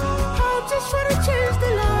 I just wanna change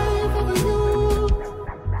the life of you.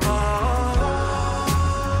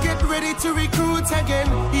 Get ready to recruit again.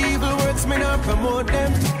 Evil works may not promote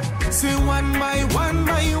them. Say one by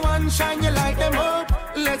one, shine your light them up.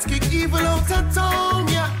 Let's kick evil out of town,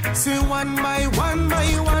 yeah. Say one by one,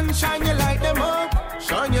 shine your light them up.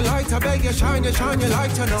 Shine your light, I beg you, shine your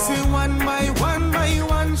light, I know. Say one by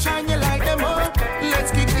one, shine your light them up.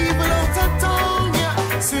 Let's kick evil out of town,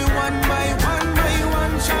 yeah. Say one by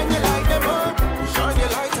one, shine your light them up. Shine your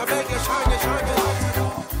light, I beg you, shine your light, I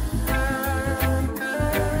know.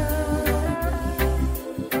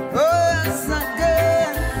 Once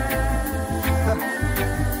again.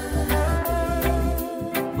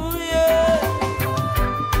 Oh yeah.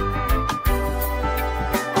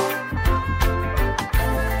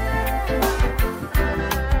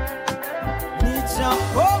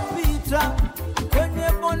 Nichapopita kwenye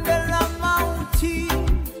bonde la mauti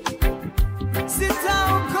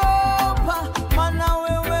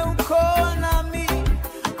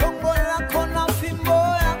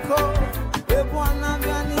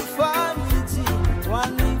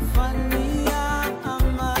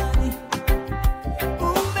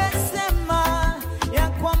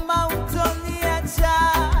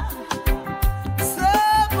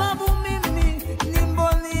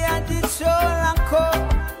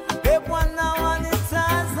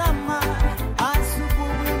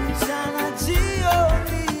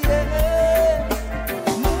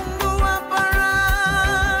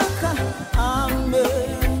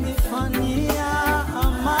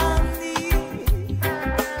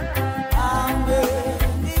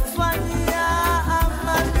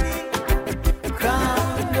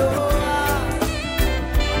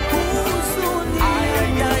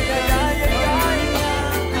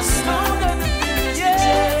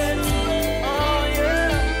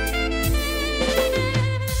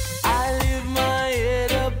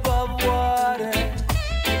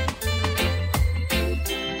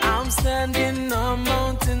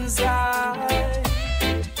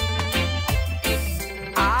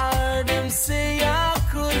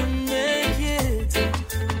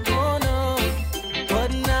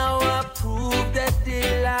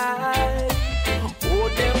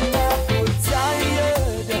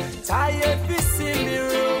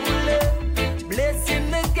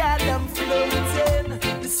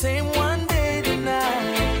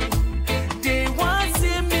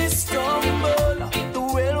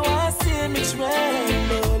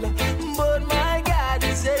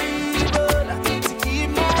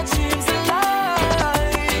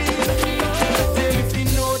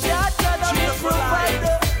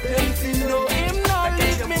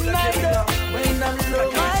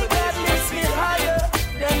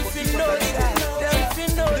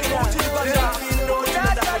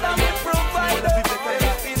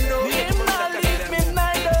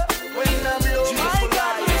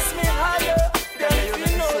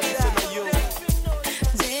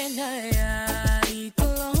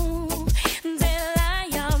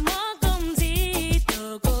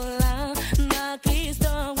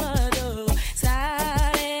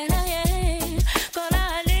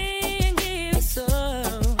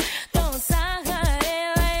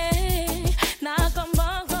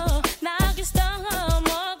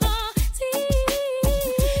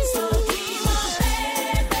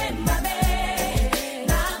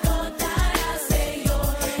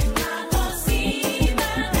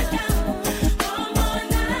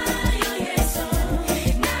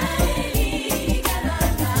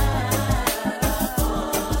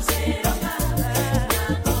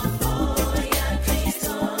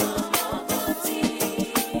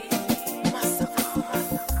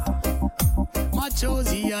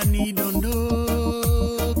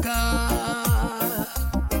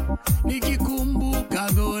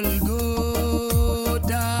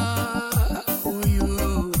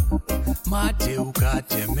mate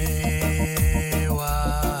ukatemewa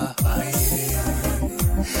aye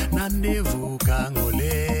na ndevu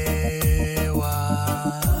kangolewa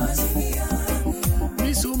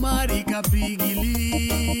misumari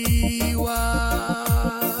kapigiliwa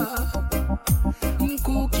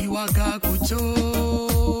mkuki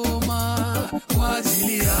wakakuchoma kwa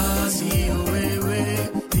ajili ya sio wewe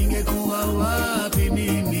ningekuwa wapi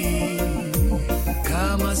mimi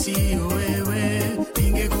kama sio wewe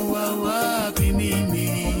ningekuwa wapi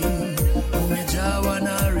mimi umejawa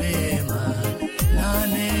na rema na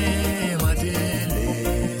neema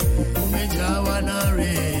tele umejawa na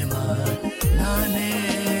rema na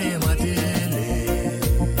neema tele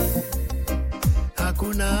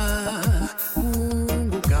hakuna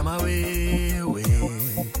Mungu kama wewe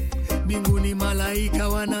mbinguni malaika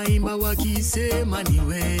wanaimba wakisema ni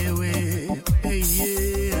wewe hey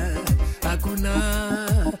yeah. Hakuna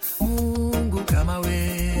Mungu kama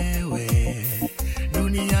wewe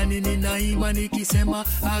duniani ninaimba nikisema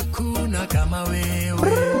hakuna kama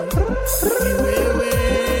wewe ni wewe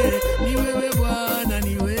ni wewe Bwana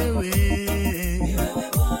ni wewe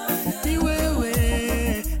ni wewe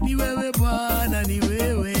ni wewe Bwana ni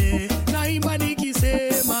wewe naimba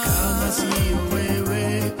nikisema kama sio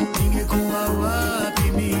wewe ningekuwa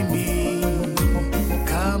wapi mimi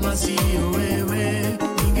kama sio wewe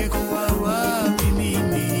ningekuwa wapi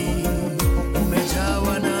mimi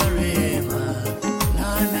umejawa na rema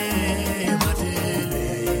na neema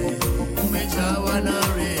tele umejawa na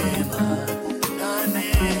rema na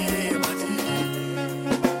neema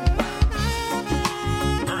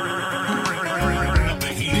Turn up the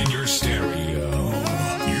heat in your stereo.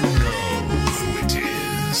 You know who it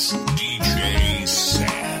is. DJ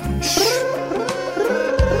Sanch.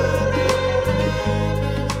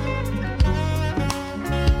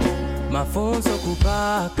 My phone's so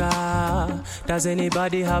kupaka. Does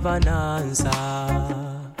anybody have an answer?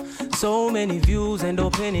 So many views and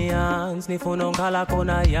opinions. Nifunongala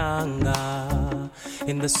kona yanga.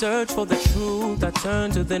 In the search for the truth, I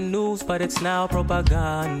turn to the news, but it's now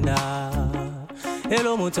propaganda.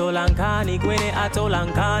 Hello mutolankani, gwene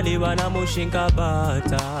atolankani, wana mushinka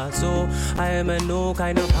bata. So I am a new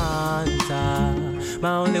kind of hunter.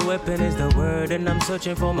 My only weapon is the word, and I'm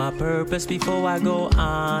searching for my purpose before I go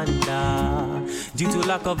under. Due to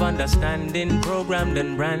lack of understanding, programmed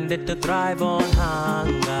and branded to thrive on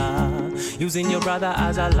hunger. Using your brother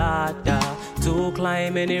as a ladder to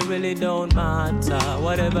climb, and it really don't matter.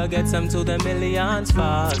 Whatever gets them to the millions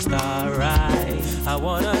faster, right? I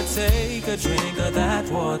wanna take a drink of that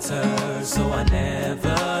water, so I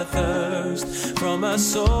never thirst. From a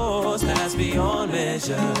source that's beyond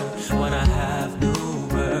measure, wanna have new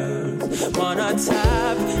birth. Wanna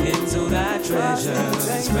tap into that treasure,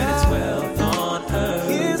 spread its wealth on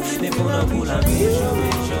earth.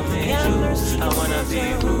 I wanna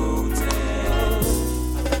be rooted.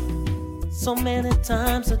 So many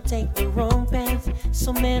times I take the wrong path.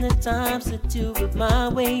 So many times I do it my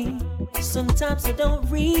way. Sometimes I don't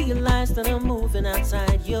realize that I'm moving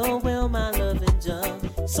outside your will, my love and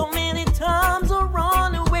joy. So many times I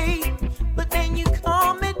run away, but then you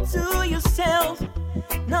call me to yourself.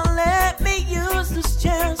 Now let me use this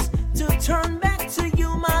chance to turn back to you,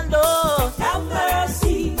 my Lord. Have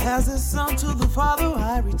mercy. As a son to the Father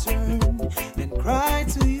I return and cry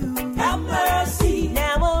to you. Have mercy.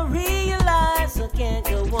 Now I realize I can't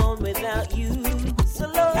go on without you. So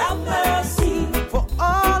Lord, have mercy. For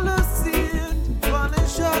all the sin, falling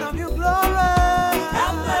short of your glory.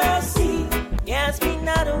 Have mercy. Cast me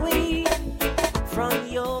not away from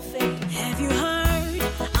your face. Have you heard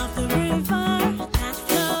of the river that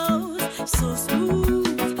flows so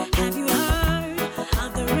smooth? Have you heard of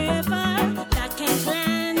the river that can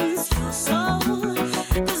cleanse your soul?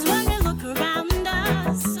 'Cause when we look around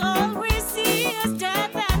us,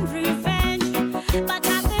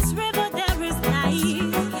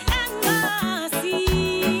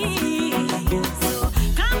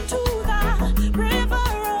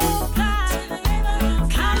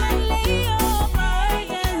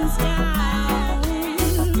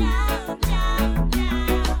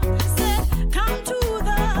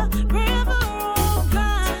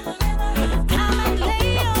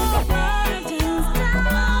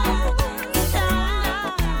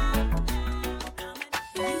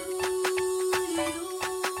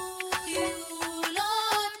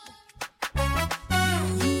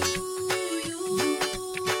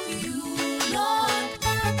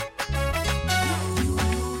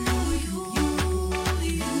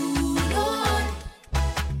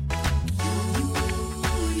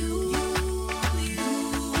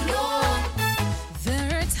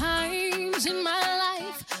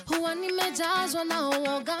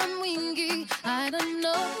 I don't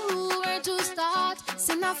know where to start.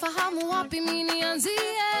 Sinafahamu wapi mimi nianzie.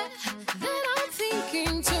 Then I'm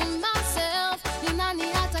thinking to myself, ni nani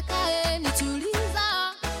atakaye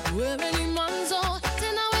nituliza? Wewe ni mwanzo,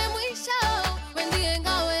 tena we mwisho. Wewe ndiye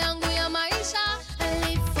ngao yangu ya maisha. I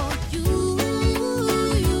live for you,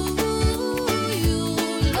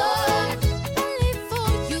 Lord. I live for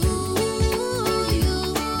you, Lord.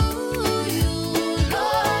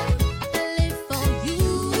 I live for you,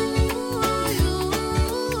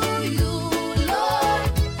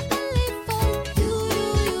 Lord.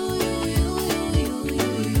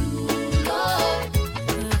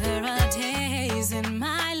 There are days in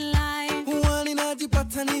my life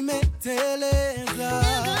Waninajipata nimeteleza.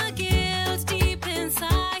 the guilt deep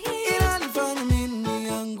inside. Inanifanya mimi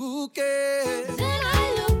nianguke. Then I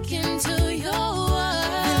look into your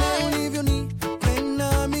world. Vile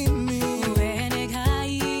ulivyonipenda mimi. Wewe ni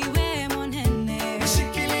gai, wewe monene.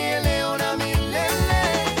 Nishikilie leo na milele.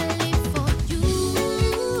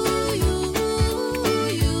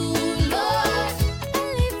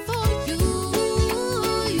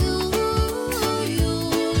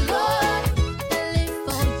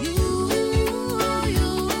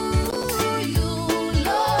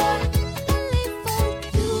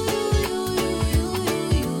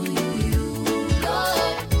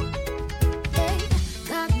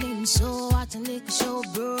 So I can make a show,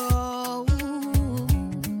 bro.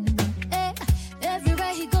 Eh,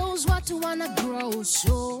 everywhere he goes, what to wanna grow?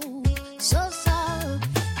 So.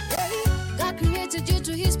 Hey, God created you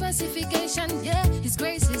to His specification. Yeah, His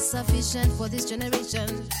grace is sufficient for this generation.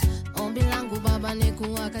 Ombi langu Baba ni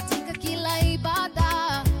kuwa katika kila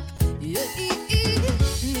ibada. Yeah,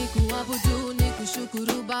 ni kuabudu, ni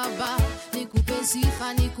kushukuru Baba, ni kupe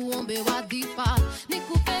sifa, ni kuombe wadhifa, ni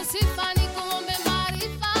kupe sifa, ni kuombe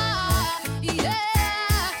maarifa. Yeah,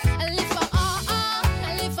 I live for I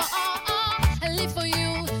live for I live for you,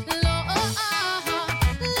 Lord. I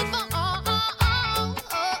live for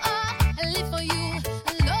I live for you,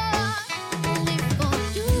 Lord. I live for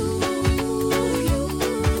you,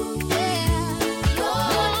 yeah,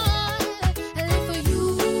 Lord. I live for you,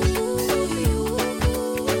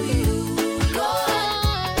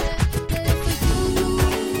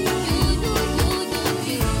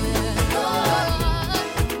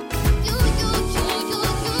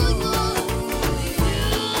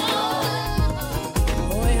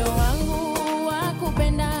 moyo wangu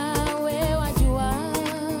wakupenda wewe wajua,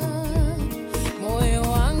 moyo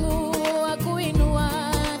wangu wakuinua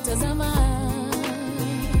tazama,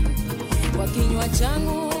 kwa kinywa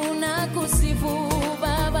changu na kusifu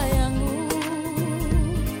Baba yangu,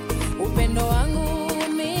 upendo wangu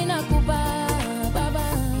mimi nakupa Baba,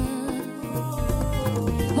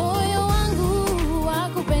 moyo wangu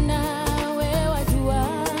wakupenda wewe wajua,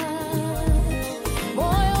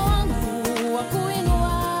 moyo wangu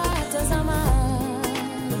wakuinua tazama,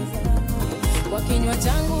 kwa kinywa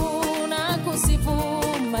changu na kusifu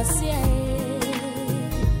Masia,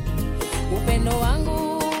 upendo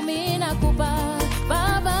wangu mimi nakupa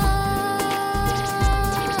Baba.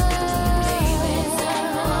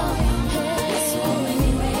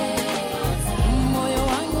 Moyo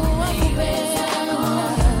wangu wakupenda,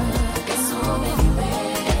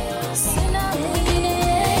 sina mwingine,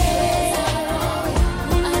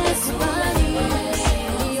 anakubali,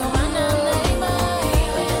 ndio maana naimba.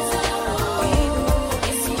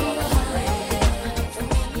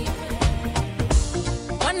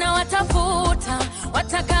 Wanawatafuta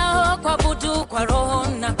watakao kuabudu kwa roho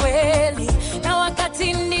na kweli, na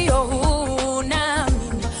wakati ndio huu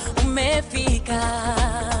nami umefika.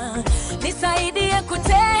 Nisaidie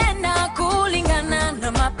kutenda kulingana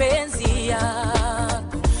na mapenzi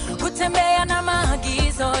yako, kutembea na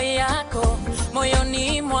maagizo yako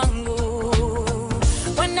moyoni mwangu.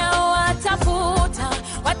 Wanaowatafuta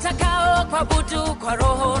watakao kuabudu kwa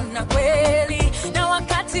roho na kweli, na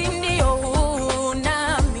wakati ndio huu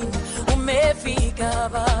nami umefika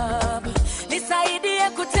Baba. Nisaidie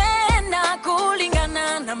kutenda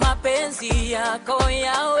kulingana na mapenzi yako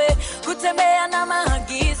yawe, kutembea na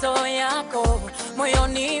maagizo yako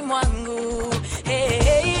moyoni mwangu. Hey,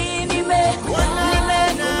 hey, nimekubali,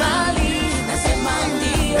 nasema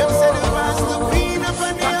ndio, wako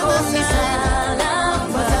ni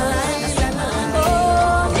salama, nasema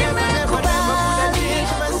oh, nimekubali,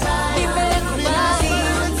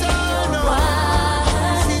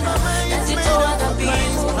 najitoa kabisa.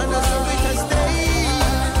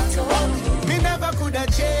 Me never could have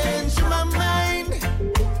changed my mind.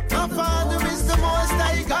 My Father is the most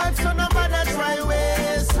I got, so nobody try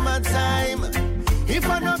waste my time. If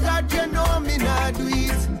I know God, you know me not do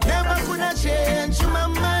it. Never could have changed my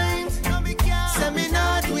mind. Say me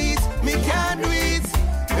not do it, me can't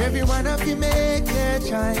Everyone of you make their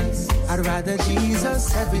choice. I'd rather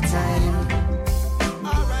Jesus every time.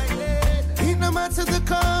 It no matter the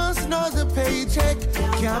cost nor the paycheck,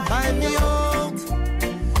 can't buy me out.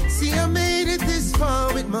 See, I made it this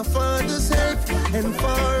far with my Father's help, and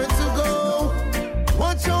far to go.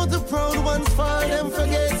 Watch out the proud ones fall and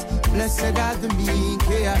forget. Blessed are the meek,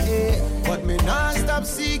 yeah. But me not stop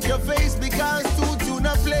seek your face, because two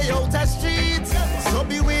not play out the street. So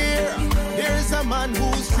beware, there's a man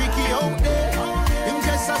who's tricky out there. Him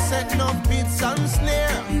just a setting up bits and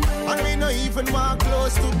snare. And me no even walk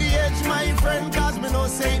close to the edge, my friend, cause me no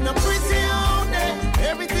say no pretty out there.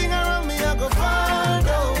 Everything around me I go fall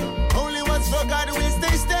down. Only what's for God will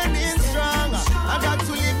stay standing strong. I got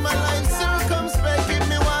to live my life circumspect. If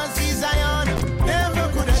me want see Zion, never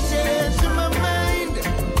could I change my mind.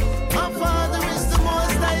 My Father is the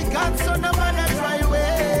most I got, so no matter try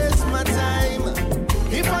waste my time.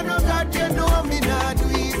 If I know God, you know me not do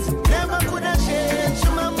it. Never could I change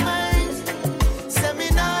my mind. Say me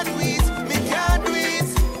not do it, me can't do it.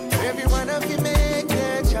 Every one of you make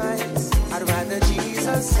their choice. I'd rather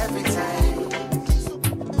Jesus every time.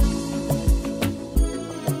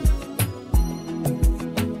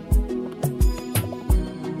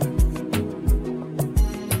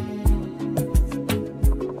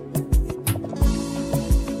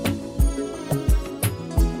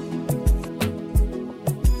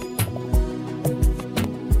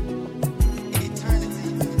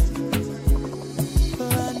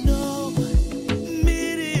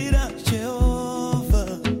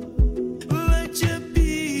 Let you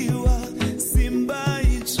be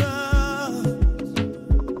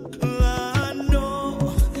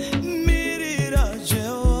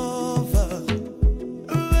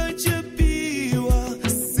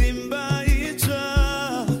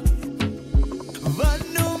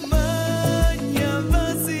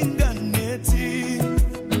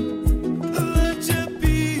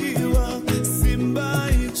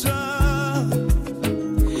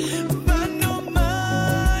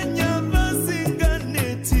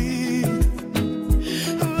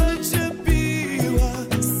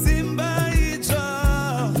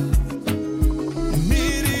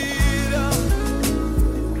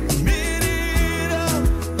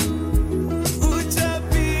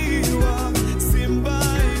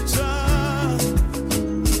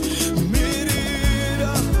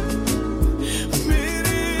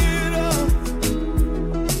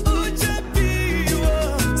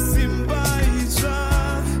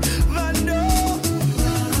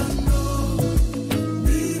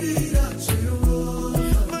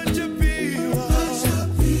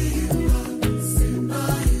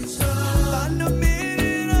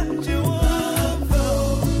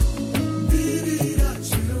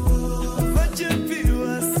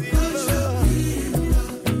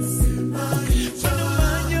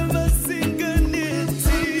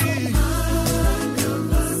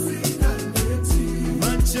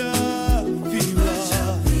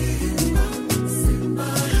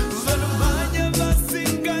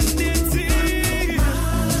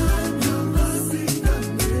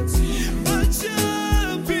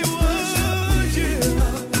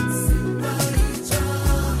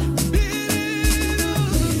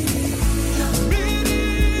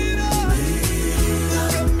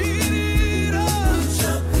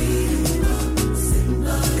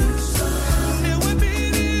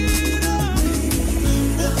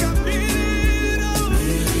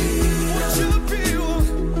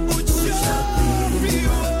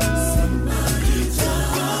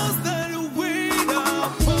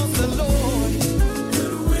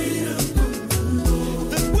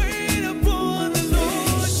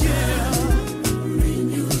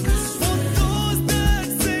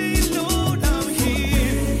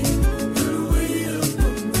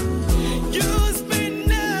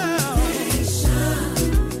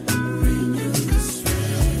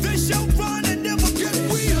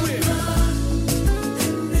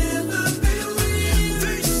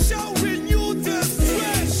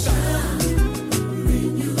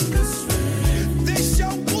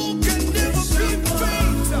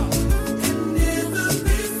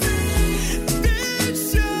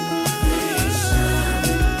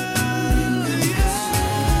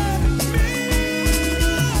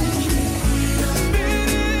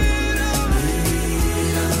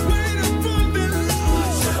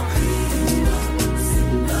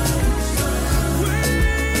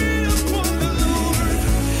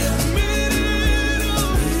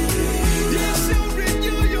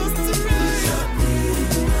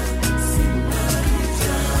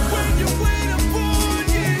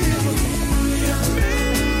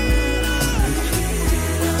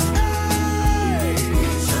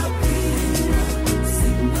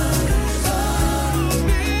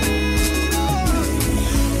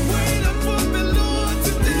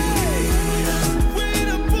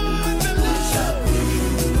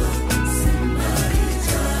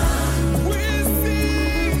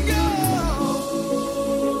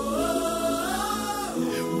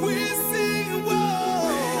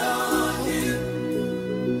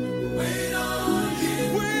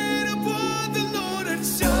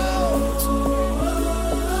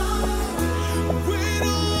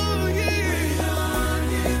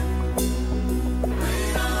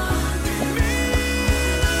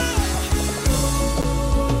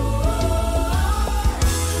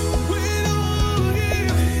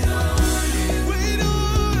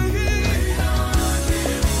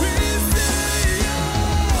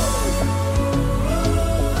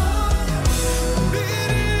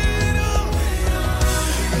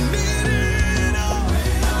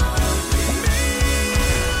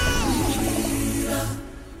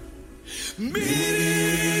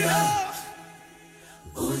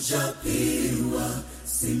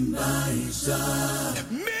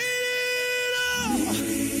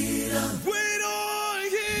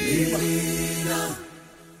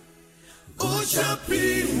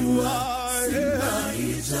Uchapiwa,